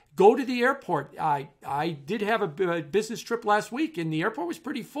that. Go to the airport. I did have a business trip last week, and the airport was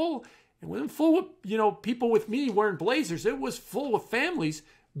pretty full. It wasn't full of, people with me wearing blazers. It was full of families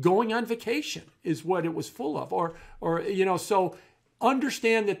going on vacation is what it was full of. So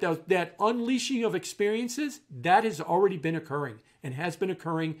understand that unleashing of experiences, that has already been occurring and has been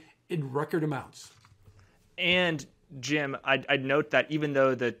occurring in record amounts. And Jim, I'd note that even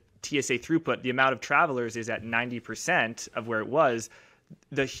though the TSA throughput, the amount of travelers is at 90% of where it was,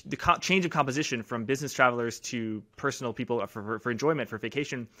 the change of composition from business travelers to personal people for enjoyment, for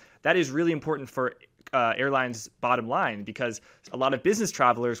vacation, that is really important for airlines' bottom line, because a lot of business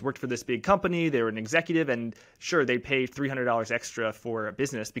travelers worked for this big company. They were an executive, and sure, they paid $300 extra for a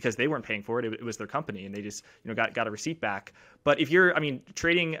business because they weren't paying for it. It was their company, and they just got a receipt back. But if you're,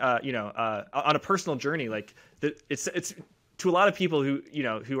 trading, on a personal journey, like it's to a lot of people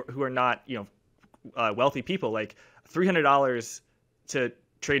who are not wealthy people, like $300 to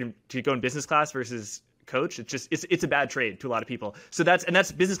trade to go in business class versus coach. It's a bad trade to a lot of people. So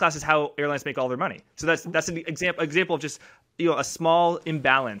that's business class is how airlines make all their money. So that's an example of just, a small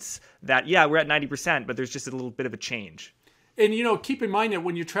imbalance that, we're at 90%, but there's just a little bit of a change. And, keep in mind that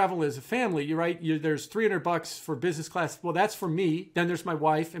when you travel as a family, you're right, there's $300 for business class. Well, that's for me. Then there's my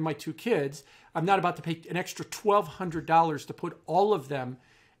wife and my 2 kids. I'm not about to pay an extra $1,200 to put all of them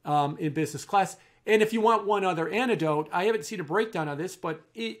in business class. And if you want one other anecdote, I haven't seen a breakdown of this, but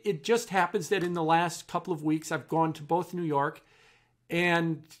it just happens that in the last couple of weeks, I've gone to both New York,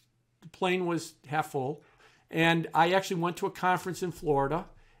 and the plane was half full. And I actually went to a conference in Florida.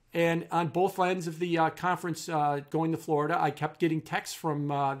 And on both ends of the conference going to Florida, I kept getting texts from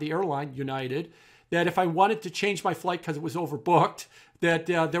the airline, United, that if I wanted to change my flight because it was overbooked, that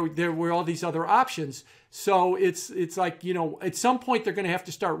there were all these other options. So it's like, at some point they're going to have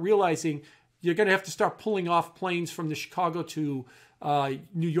to start realizing you're going to have to start pulling off planes from the Chicago to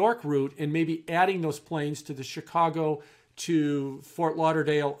New York route and maybe adding those planes to the Chicago to Fort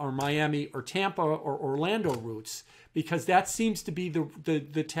Lauderdale or Miami or Tampa or Orlando routes, because that seems to be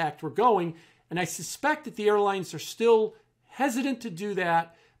the tact we're going. And I suspect that the airlines are still hesitant to do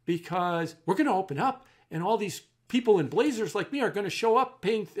that because we're going to open up and all these people in blazers like me are going to show up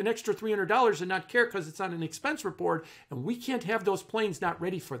paying an extra $300 and not care because it's on an expense report, and we can't have those planes not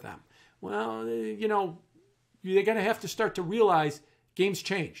ready for them. Well, they're going to have to start to realize game's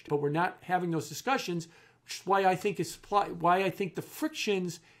changed, but we're not having those discussions, which is why I think the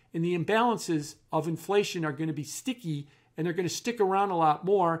frictions and the imbalances of inflation are going to be sticky, and they're going to stick around a lot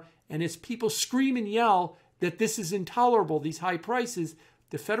more. And as people scream and yell that this is intolerable, these high prices,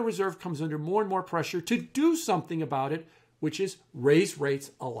 the Federal Reserve comes under more and more pressure to do something about it, which is raise rates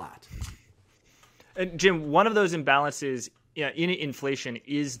a lot. And Jim, one of those imbalances in inflation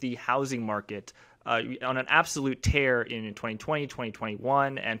is the housing market. On an absolute tear in 2020,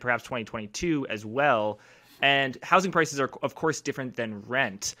 2021, and perhaps 2022 as well. And housing prices are, of course, different than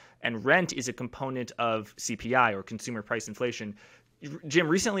rent. And rent is a component of CPI, or consumer price inflation. Jim,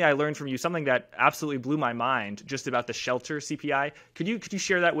 recently I learned from you something that absolutely blew my mind just about the shelter CPI. Could you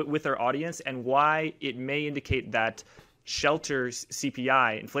share that with our audience, and why it may indicate that shelter's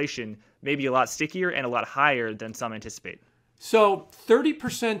CPI inflation may be a lot stickier and a lot higher than some anticipate? So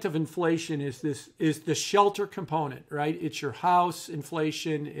 30% of inflation is the shelter component, right? It's your house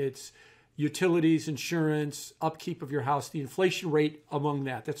inflation, it's utilities, insurance, upkeep of your house, the inflation rate among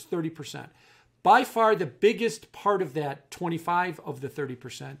that's 30%. By far the biggest part of that, 25 of the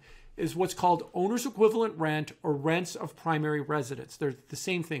 30%, is what's called owner's equivalent rent, or rents of primary residence. They're the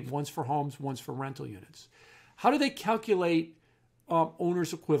same thing. One's for homes, one's for rental units. How do they calculate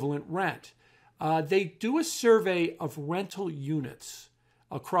owner's equivalent rent? They do a survey of rental units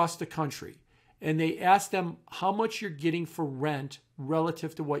across the country, and they ask them how much you're getting for rent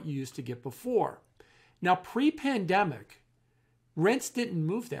relative to what you used to get before. Now, pre-pandemic, rents didn't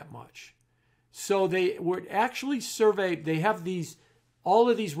move that much. So they would actually survey, they have all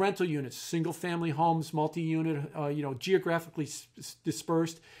of these rental units, single-family homes, multi-unit, geographically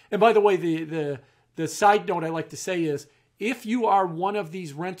dispersed. And by the way, the side note I like to say is, if you are one of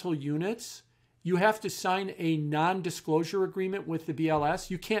these rental units, you have to sign a non-disclosure agreement with the BLS.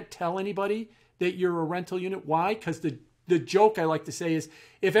 You can't tell anybody that you're a rental unit. Why? Because the joke I like to say is,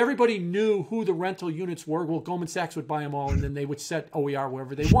 if everybody knew who the rental units were, well, Goldman Sachs would buy them all, and then they would set OER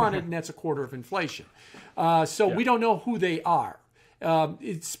wherever they wanted, and that's a quarter of inflation. We don't know who they are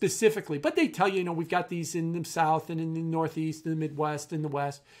specifically, but they tell you, we've got these in the South and in the Northeast, in the Midwest, in the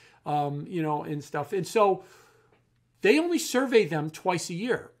West, and stuff. And so they only survey them twice a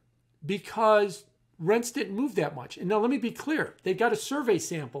year, because rents didn't move that much. And now let me be clear. They've got a survey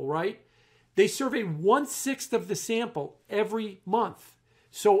sample, right? They survey 1/6 of the sample every month.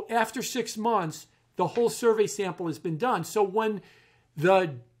 So after 6 months, the whole survey sample has been done. So when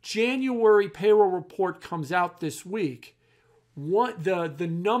the January payroll report comes out this week, the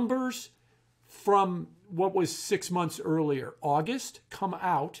numbers from what was 6 months earlier, August, come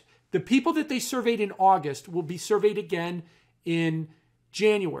out. The people that they surveyed in August will be surveyed again in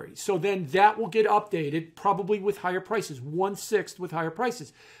January. So then that will get updated, probably with higher prices, 1/6 with higher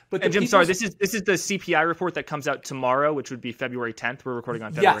prices. But Jim, sorry, this is the CPI report that comes out tomorrow, which would be February 10th. We're recording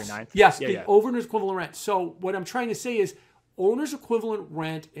on February 9th. Yes, the owner's equivalent rent. So what I'm trying to say is, owner's equivalent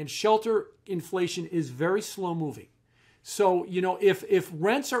rent and shelter inflation is very slow moving. So, if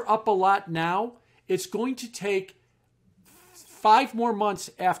rents are up a lot now, it's going to take 5 more months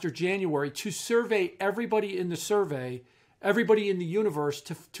after January to survey everybody in the survey, everybody in the universe,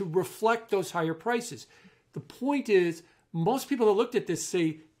 to reflect those higher prices. The point is, most people that looked at this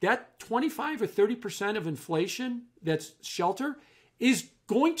say that 25 or 30% of inflation that's shelter is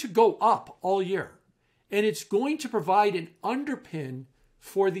going to go up all year. and it's going to provide an underpin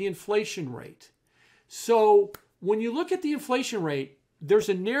for the inflation rate. So when you look at the inflation rate, there's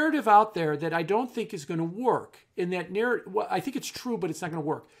a narrative out there that I don't think is going to work. In that narrative, well, I think it's true, but it's not going to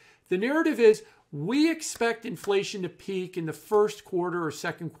work. The narrative is we expect inflation to peak in the first quarter or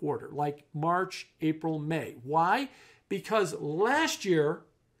second quarter, like March, April, May. Why? Because last year,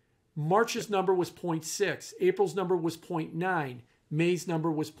 March's number was 0.6, April's number was 0.9, May's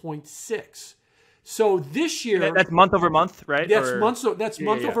number was 0.6. So this year... That's month over month, right? That's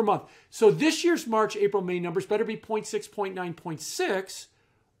month over month. So this year's March, April, May numbers better be 0.6, 0.9, 0.6,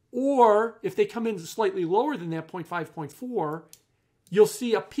 or if they come in slightly lower than that, 0.5, 0.4, you'll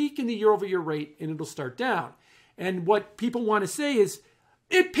see a peak in the year-over-year rate, and it'll start down. And what people want to say is,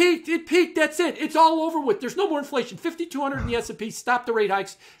 it peaked, that's it. It's all over with. There's no more inflation. 5,200 in the S&P, stop the rate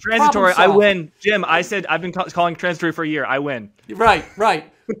hikes. Transitory, I win. Jim, I said I've been calling transitory for a year. I win. Right.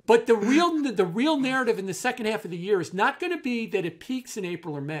 But the real narrative in the second half of the year is not going to be that it peaks in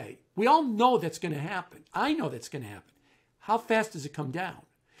April or May. We all know that's going to happen. I know that's going to happen. How fast does it come down?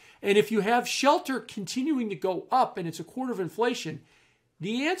 And if you have shelter continuing to go up and it's a quarter of inflation,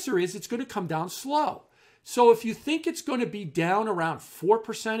 the answer is it's going to come down slow. So if you think it's going to be down around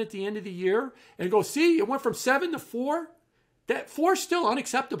 4% at the end of the year and go, see, it went from 7 to 4, that 4 is still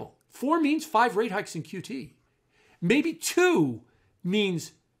unacceptable. 4 means 5 rate hikes in QT. Maybe 2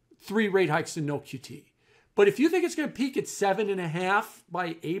 means 3 rate hikes and no QT. But if you think it's going to peak at 7.5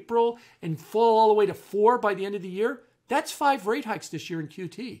 by April and fall all the way to 4 by the end of the year, that's 5 rate hikes this year in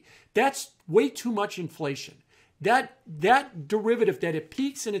QT. That's way too much inflation. That derivative that it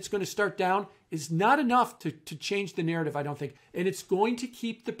peaks and it's going to start down is not enough to change the narrative, I don't think. And it's going to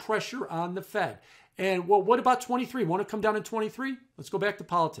keep the pressure on the Fed. And well, what about 23? Want to come down in 23? Let's go back to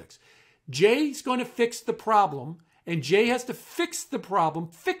politics. Jay's going to fix the problem, and Jay has to fix the problem,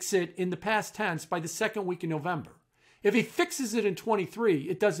 fix it in the past tense by the second week in November. If he fixes it in 23,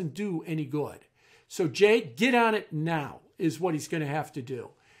 it doesn't do any good. So Jay, get on it now is what he's going to have to do.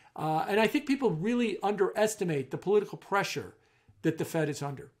 And I think people really underestimate the political pressure that the Fed is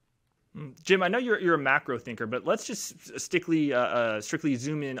under. Jim, I know you're a macro thinker, but let's just strictly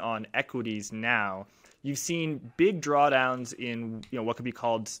zoom in on equities now. You've seen big drawdowns in what could be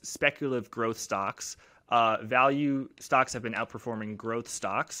called speculative growth stocks. Value stocks have been outperforming growth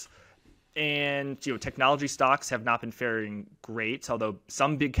stocks, and technology stocks have not been faring great. Although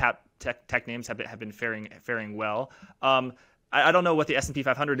some big cap tech names have been faring well. I don't know what the S&P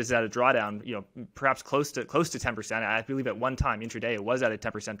 500 is at a drawdown, perhaps close to 10%. I believe at one time intraday it was at a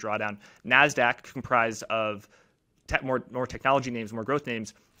 10% drawdown. NASDAQ, comprised of more technology names, more growth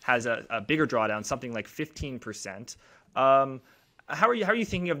names, has a bigger drawdown, something like 15%. How are you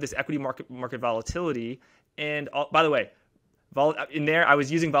thinking of this equity market volatility? And by the way, in there, I was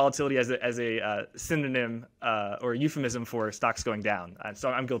using volatility as a synonym or euphemism for stocks going down. So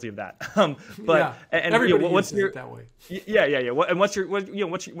I'm guilty of that. But everybody uses it that way. Yeah. And what's your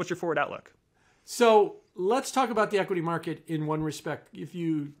forward outlook? So let's talk about the equity market in one respect. If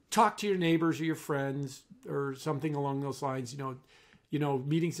you talk to your neighbors or your friends or something along those lines,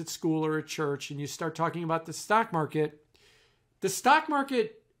 meetings at school or at church, and you start talking about the stock market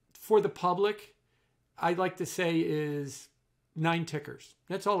for the public, I'd like to say is 9 tickers.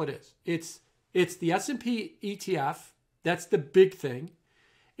 That's all it is. It's the S&P ETF. That's the big thing.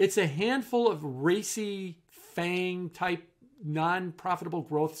 It's a handful of racy FANG type non-profitable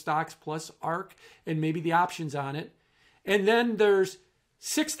growth stocks plus ARK and maybe the options on it. And then there's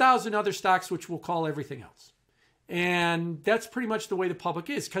 6,000 other stocks, which we'll call everything else. And that's pretty much the way the public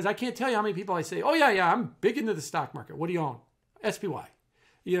is, because I can't tell you how many people I say, oh yeah, I'm big into the stock market. What do you own? SPY.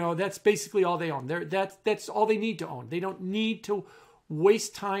 That's basically all they own. That's all they need to own. They don't need to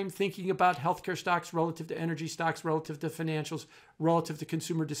waste time thinking about healthcare stocks relative to energy stocks, relative to financials, relative to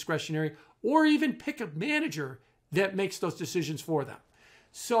consumer discretionary, or even pick a manager that makes those decisions for them.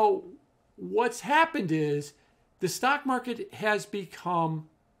 So what's happened is the stock market has become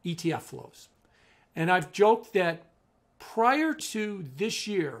ETF flows. And I've joked that prior to this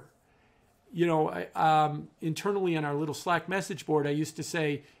year, internally on our little Slack message board, I used to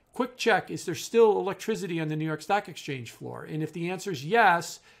say, quick check, is there still electricity on the New York Stock Exchange floor? And if the answer is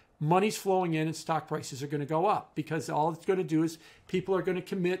yes, money's flowing in and stock prices are going to go up, because all it's going to do is people are going to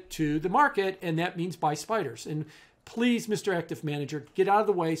commit to the market, and that means buy spiders. And please, Mr. Active Manager, get out of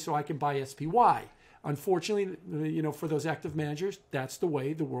the way so I can buy SPY. Unfortunately, for those active managers, that's the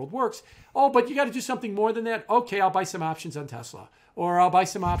way the world works. Oh, but you got to do something more than that. Okay, I'll buy some options on Tesla, or I'll buy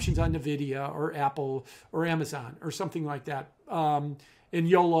some options on Nvidia or Apple or Amazon or something like that, and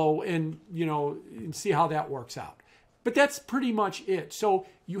YOLO, and and see how that works out. But that's pretty much it. So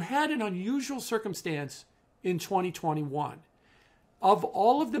you had an unusual circumstance in 2021. Of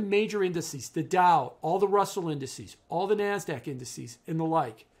all of the major indices, the Dow, all the Russell indices, all the NASDAQ indices, and the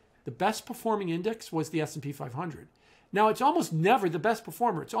like, the best performing index was the S&P 500. Now, it's almost never the best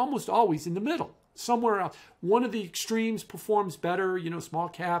performer. It's almost always in the middle, somewhere else. One of the extremes performs better, small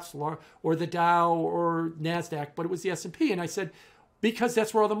caps or the Dow or NASDAQ, but it was the S&P. And I said, because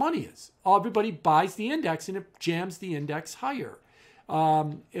that's where all the money is. Everybody buys the index and it jams the index higher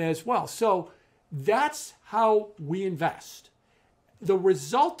as well. So that's how we invest. The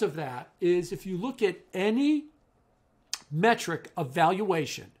result of that is if you look at any metric of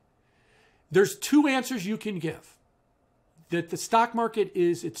valuation, there's two answers you can give. That the stock market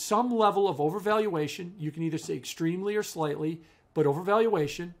is at some level of overvaluation. You can either say extremely or slightly, but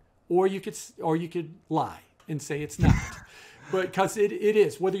overvaluation, or you could lie and say it's not. But because it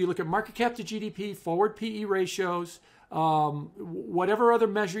is, whether you look at market cap to GDP, forward PE ratios, whatever other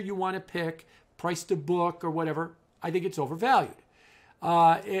measure you want to pick, price to book or whatever, I think it's overvalued.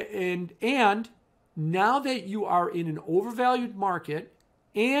 And now that you are in an overvalued market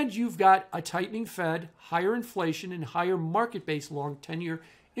and you've got a tightening Fed, higher inflation, and higher market-based long 10-year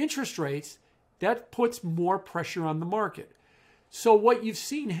interest rates, that puts more pressure on the market. So what you've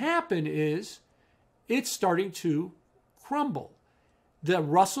seen happen is it's starting to crumble. The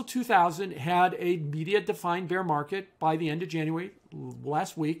Russell 2000 had a media-defined bear market by the end of January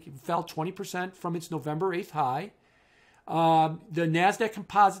last week. It fell 20% from its November 8th high. The NASDAQ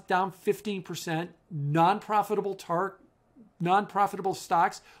composite down 15%. Non-profitable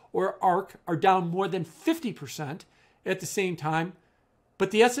stocks or ARK are down more than 50% at the same time. But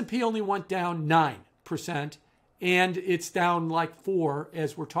the S&P only went down 9%. And it's down like 4%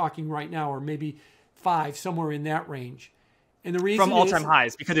 as we're talking right now, or maybe 5%, somewhere in that range. And the reason from all-time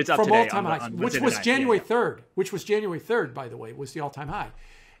highs, because it's up from today. All-time highs, which was January 3rd. Which was January 3rd, by the way, was the all-time high.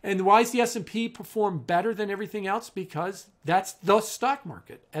 And why does the S&P perform better than everything else? Because that's the stock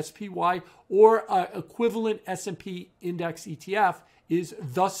market. SPY or equivalent S&P index ETF is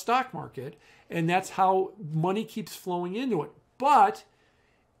the stock market. And that's how money keeps flowing into it. But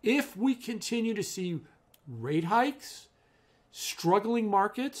if we continue to see rate hikes, struggling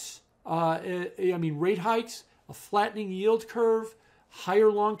markets, rate hikes, a flattening yield curve,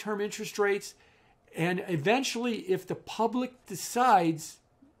 higher long-term interest rates, and eventually if the public decides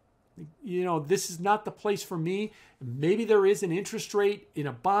this is not the place for me. Maybe there is an interest rate in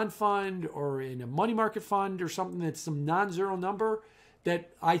a bond fund or in a money market fund or something that's some non-zero number that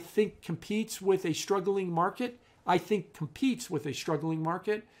I think competes with a struggling market. And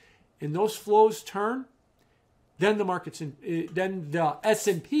those flows turn, then then the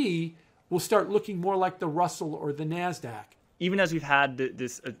S&P will start looking more like the Russell or the NASDAQ. Even as we've had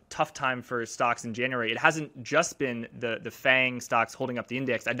this tough time for stocks in January, it hasn't just been the FANG stocks holding up the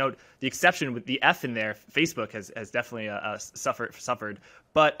index. I note the exception with the F in there, Facebook has definitely suffered.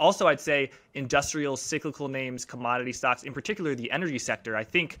 But also I'd say industrial cyclical names, commodity stocks, in particular the energy sector. I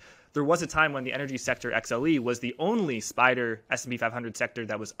think there was a time when the energy sector XLE was the only spider S&P 500 sector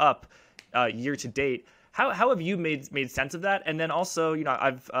that was up year to date. How have you made sense of that? And then also,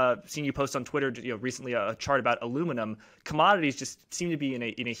 I've seen you post on Twitter, recently a chart about aluminum. Commodities just seem to be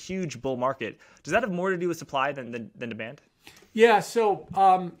in a huge bull market. Does that have more to do with supply than demand? Yeah, so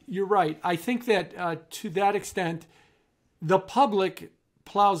you're right. I think that to that extent, the public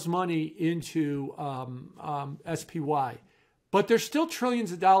plows money into SPY, but there's still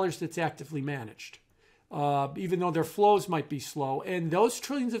trillions of dollars that's actively managed. Even though their flows might be slow. And those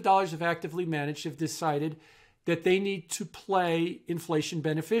trillions of dollars have actively managed have decided that they need to play inflation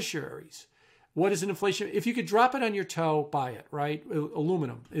beneficiaries. What is an inflation? If you could drop it on your toe, buy it, right?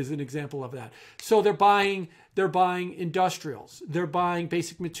 Aluminum is an example of that. So they're buying industrials. They're buying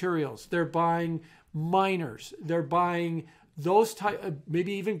basic materials. They're buying miners. They're buying those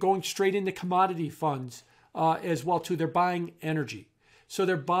maybe even going straight into commodity funds as well too. They're buying energy. So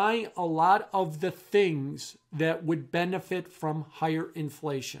they're buying a lot of the things that would benefit from higher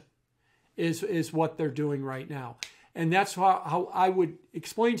inflation is what they're doing right now. And that's how I would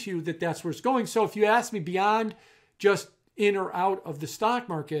explain to you that that's where it's going. So if you ask me beyond just in or out of the stock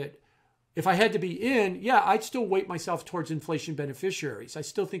market, if I had to be in, yeah, I'd still weight myself towards inflation beneficiaries. I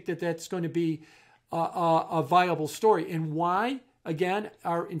still think that that's going to be a viable story. And why, again,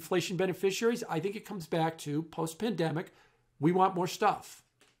 are inflation beneficiaries? I think it comes back to post-pandemic. We want more stuff.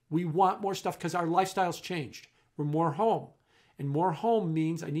 We want more stuff because our lifestyle's changed. We're more home. And more home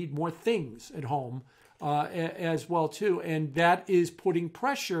means I need more things at home as well, too. And that is putting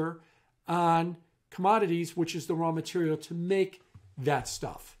pressure on commodities, which is the raw material to make that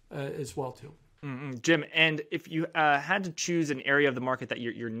stuff as well, too. Jim, and if you had to choose an area of the market that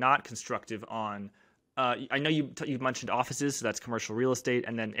you're not constructive on, I know you mentioned offices, so that's commercial real estate,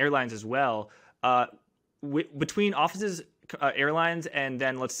 and then airlines as well. Between offices, airlines, and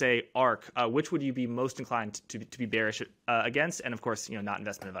then let's say ARC, which would you be most inclined to be bearish against? And of course, not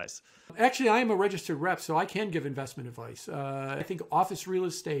investment advice. Actually, I am a registered rep, so I can give investment advice. I think office real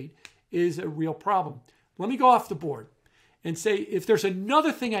estate is a real problem. Let me go off the board and say, if there's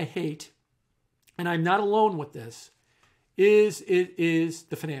another thing I hate, and I'm not alone with this, is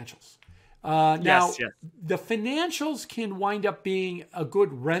the financials. Now, the financials can wind up being a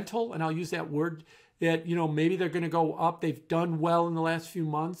good rental, and I'll use that word, that maybe they're going to go up. They've done well in the last few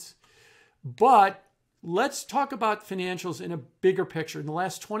months. But let's talk about financials in a bigger picture. In the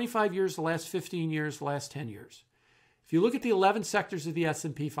last 25 years, the last 15 years, the last 10 years. If you look at the 11 sectors of the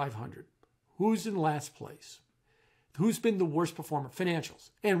S&P 500, who's in last place? Who's been the worst performer? Financials.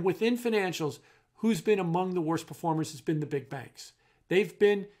 And within financials, who's been among the worst performers has been the big banks. They've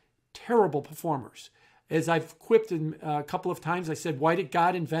been terrible performers. As I've quipped a couple of times, I said, why did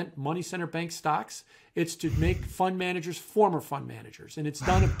God invent money center bank stocks? It's to make fund managers former fund managers. And it's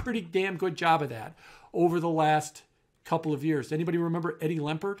done a pretty damn good job of that over the last couple of years. Anybody remember Eddie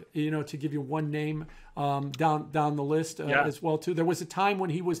Lempert? To give you one name down the list as well, too. There was a time when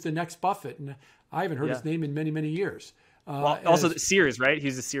he was the next Buffett, and I haven't heard his name in many, many years. Also Sears, right?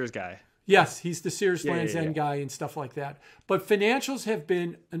 He's the Sears guy. Yes, he's the Sears Land's End guy and stuff like that. But financials have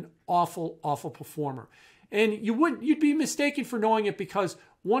been an awful, awful performer. And you'd be mistaken for knowing it, because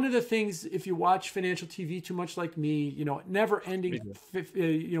one of the things, if you watch financial TV too much like me, never ending,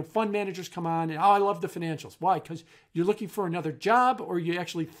 fund managers come on and, I love the financials. Why? Because you're looking for another job, or you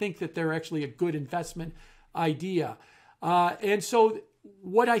actually think that they're actually a good investment idea. And so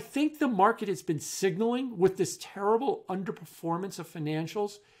what I think the market has been signaling with this terrible underperformance of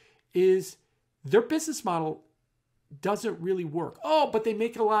financials is their business model doesn't really work. Oh, but they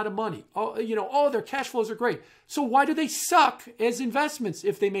make a lot of money. Oh, their cash flows are great. So why do they suck as investments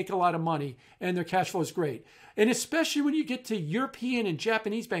if they make a lot of money and their cash flow is great? And especially when you get to European and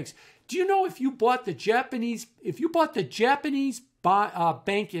Japanese banks. Do you know if you bought the Japanese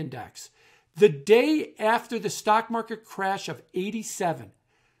bank index the day after the stock market crash of 87,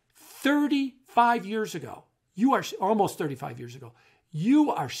 35 years ago, almost 35 years ago,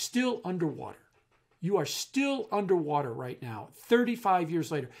 you are still underwater. You are still underwater right now, 35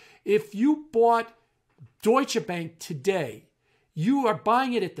 years later. If you bought Deutsche Bank today, you are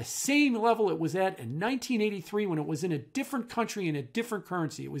buying it at the same level it was at in 1983, when it was in a different country and a different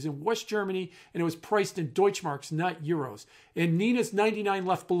currency. It was in West Germany, and it was priced in Deutschmarks, not euros. And Nina's 99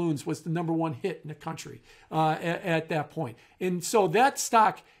 Left Balloons was the number one hit in the country at that point. And so that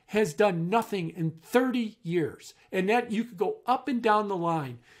stock has done nothing in 30 years. And that you could go up and down the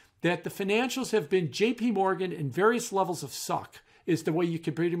line, that the financials have been JP Morgan in various levels of suck, is the way you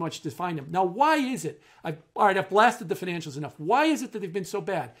can pretty much define them. Now, why is it? I've blasted the financials enough. Why is it that they've been so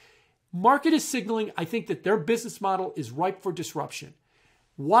bad? Market is signaling, I think, that their business model is ripe for disruption.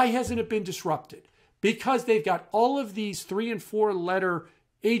 Why hasn't it been disrupted? Because they've got all of these 3- and 4-letter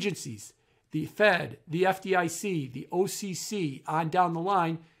agencies, the Fed, the FDIC, the OCC, on down the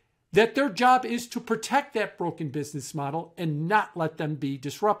line, that their job is to protect that broken business model and not let them be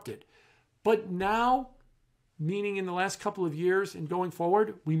disrupted. But now, meaning in the last couple of years and going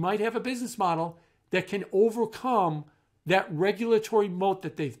forward, we might have a business model that can overcome that regulatory moat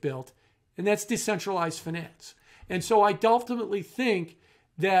that they've built, and that's decentralized finance. And so I ultimately think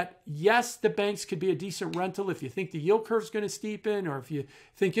that, yes, the banks could be a decent rental if you think the yield curve is going to steepen, or if you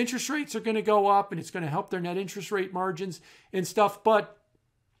think interest rates are going to go up and it's going to help their net interest rate margins and stuff. But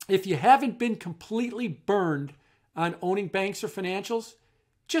if you haven't been completely burned on owning banks or financials,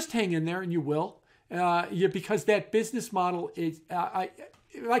 just hang in there and you will. Because that business model is, can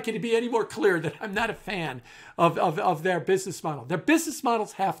it be any more clear that I'm not a fan of their business model? Their business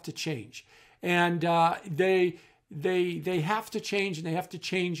models have to change, and they have to change, and they have to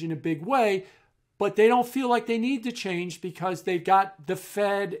change in a big way. But they don't feel like they need to change because they've got the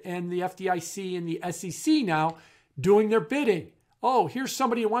Fed and the FDIC and the SEC now doing their bidding. Oh, here's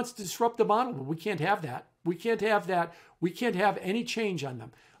somebody who wants to disrupt the model. Well, we can't have that. We can't have that. We can't have any change on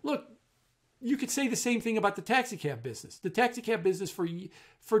them. Look, you could say the same thing about the taxi cab business. The taxi cab business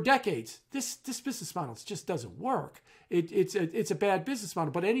for decades, this business model just doesn't work. It's a bad business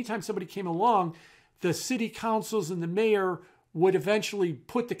model. But anytime somebody came along, the city councils and the mayor would eventually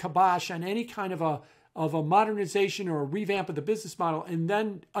put the kibosh on any kind of a modernization or a revamp of the business model. And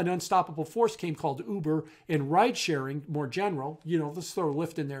then an unstoppable force came called Uber and ride sharing, more general. Let's throw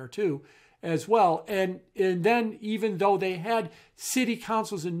Lyft in there too. as well. And then even though they had city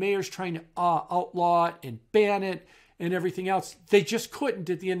councils and mayors trying to outlaw it and ban it and everything else, they just couldn't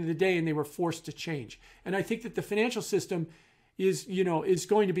at the end of the day, and they were forced to change. And I think that the financial system is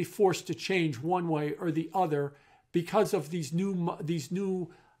going to be forced to change one way or the other because of these new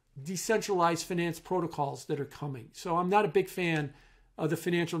decentralized finance protocols that are coming. So I'm not a big fan of the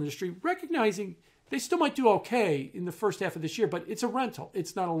financial industry, recognizing they still might do okay in the first half of this year, but it's a rental.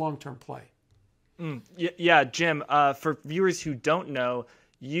 It's not a long-term play. Yeah, Jim, for viewers who don't know,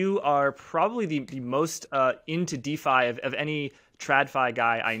 you are probably the most into DeFi of any TradFi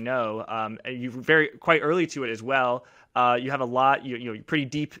guy I know. You're quite early to it as well. You have a lot. You're pretty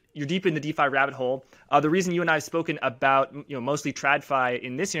deep. You're deep in the DeFi rabbit hole. The reason you and I have spoken about mostly TradFi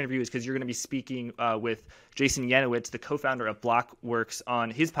in this interview is because you're going to be speaking with Jason Yanowitz, the co-founder of Blockworks, on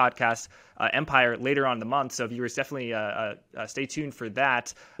his podcast Empire later on in the month. So viewers definitely stay tuned for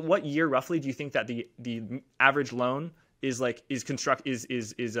that. What year roughly do you think that the average loan is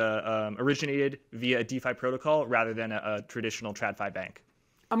originated via a DeFi protocol rather than a traditional TradFi bank?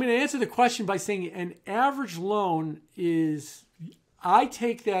 I'm going to answer the question by saying an average loan is, I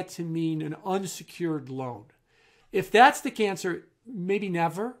take that to mean an unsecured loan. If that's the answer, maybe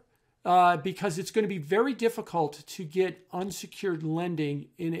never, because it's going to be very difficult to get unsecured lending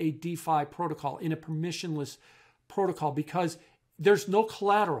in a DeFi protocol, in a permissionless protocol, because there's no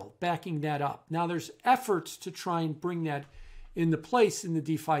collateral backing that up. Now, there's efforts to try and bring that into place in the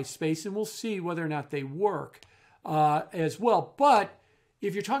DeFi space, and we'll see whether or not they work as well. But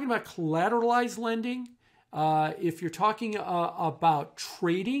if you're talking about collateralized lending, if you're talking about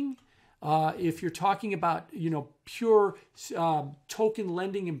trading, if you're talking about pure token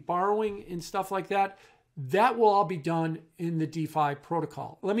lending and borrowing and stuff like that, that will all be done in the DeFi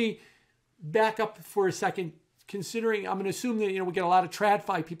protocol. Let me back up for a second, considering I'm going to assume that we get a lot of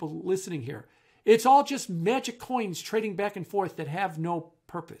TradFi people listening here. It's all just magic coins trading back and forth that have no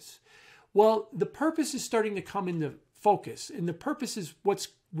purpose. Well, the purpose is starting to come into focus, and the purpose is what's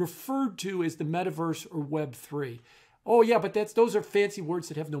referred to as the metaverse or Web3. Oh yeah, but those are fancy words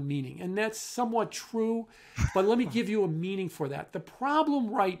that have no meaning, and that's somewhat true, but let me give you a meaning for that. The problem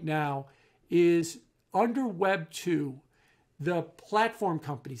right now is under Web 2, the platform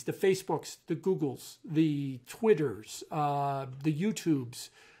companies, the Facebooks, the Googles, the Twitters, the YouTubes,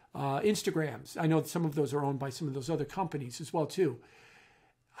 Instagrams. I know some of those are owned by some of those other companies as well too.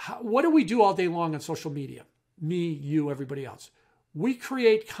 What do we do all day long on social media? Me, you, everybody else. We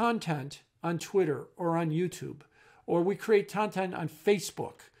create content on Twitter or on YouTube, or we create content on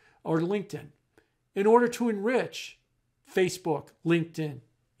Facebook or LinkedIn in order to enrich Facebook, LinkedIn,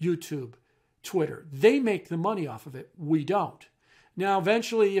 YouTube, Twitter. They make the money off of it. We don't. Now,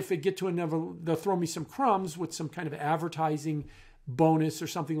 eventually, if it get to another, they'll throw me some crumbs with some kind of advertising bonus or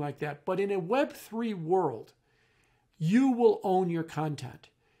something like that. But in a Web3 world, you will own your content.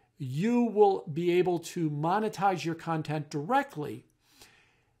 You will be able to monetize your content directly.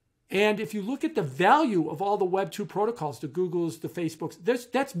 And if you look at the value of all the Web 2 protocols, the Googles, the Facebooks,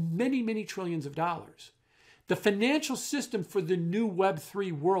 that's many, many trillions of dollars. The financial system for the new Web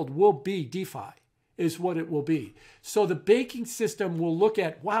 3 world will be DeFi, is what it will be. So the banking system will look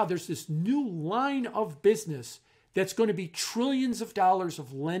at, wow, there's this new line of business that's going to be trillions of dollars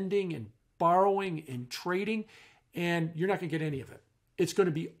of lending and borrowing and trading, and you're not going to get any of it. It's going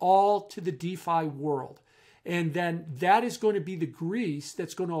to be all to the DeFi world. And then that is going to be the grease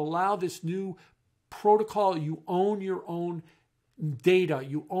that's going to allow this new protocol. You own your own data.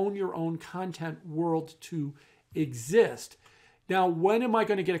 You own your own content world to exist. Now, when am I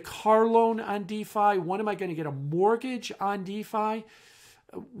going to get a car loan on DeFi? When am I going to get a mortgage on DeFi?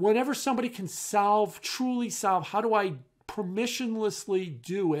 Whenever somebody can truly solve, how do I permissionlessly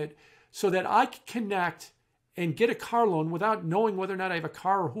do it so that I can connect and get a car loan without knowing whether or not I have a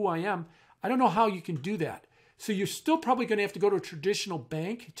car or who I am? I don't know how you can do that. So you're still probably going to have to go to a traditional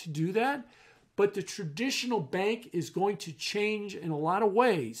bank to do that. But the traditional bank is going to change in a lot of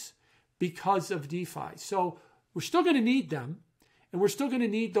ways because of DeFi. So we're still going to need them, and we're still going to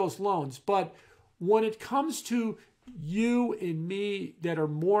need those loans. But when it comes to you and me that are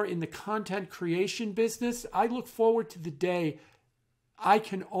more in the content creation business, I look forward to the day I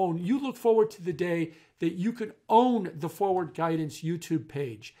can own. You look forward to the day that you can own the Forward Guidance YouTube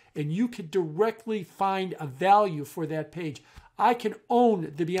page, and you can directly find a value for that page. I can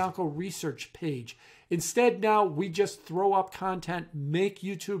own the Bianco Research page. Instead, now we just throw up content, make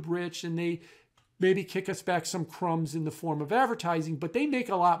YouTube rich, and they maybe kick us back some crumbs in the form of advertising, but they make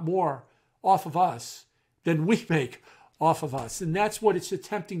a lot more off of us than we make off of us. And that's what it's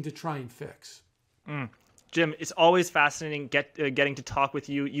attempting to try and fix. Jim, it's always fascinating getting to talk with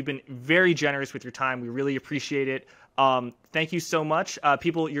you. You've been very generous with your time. We really appreciate it. Thank you so much.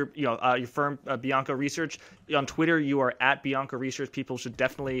 People, your firm, Bianco Research, on Twitter, you are at Bianco Research. People should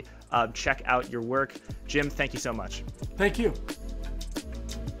definitely check out your work. Jim, thank you so much. Thank you.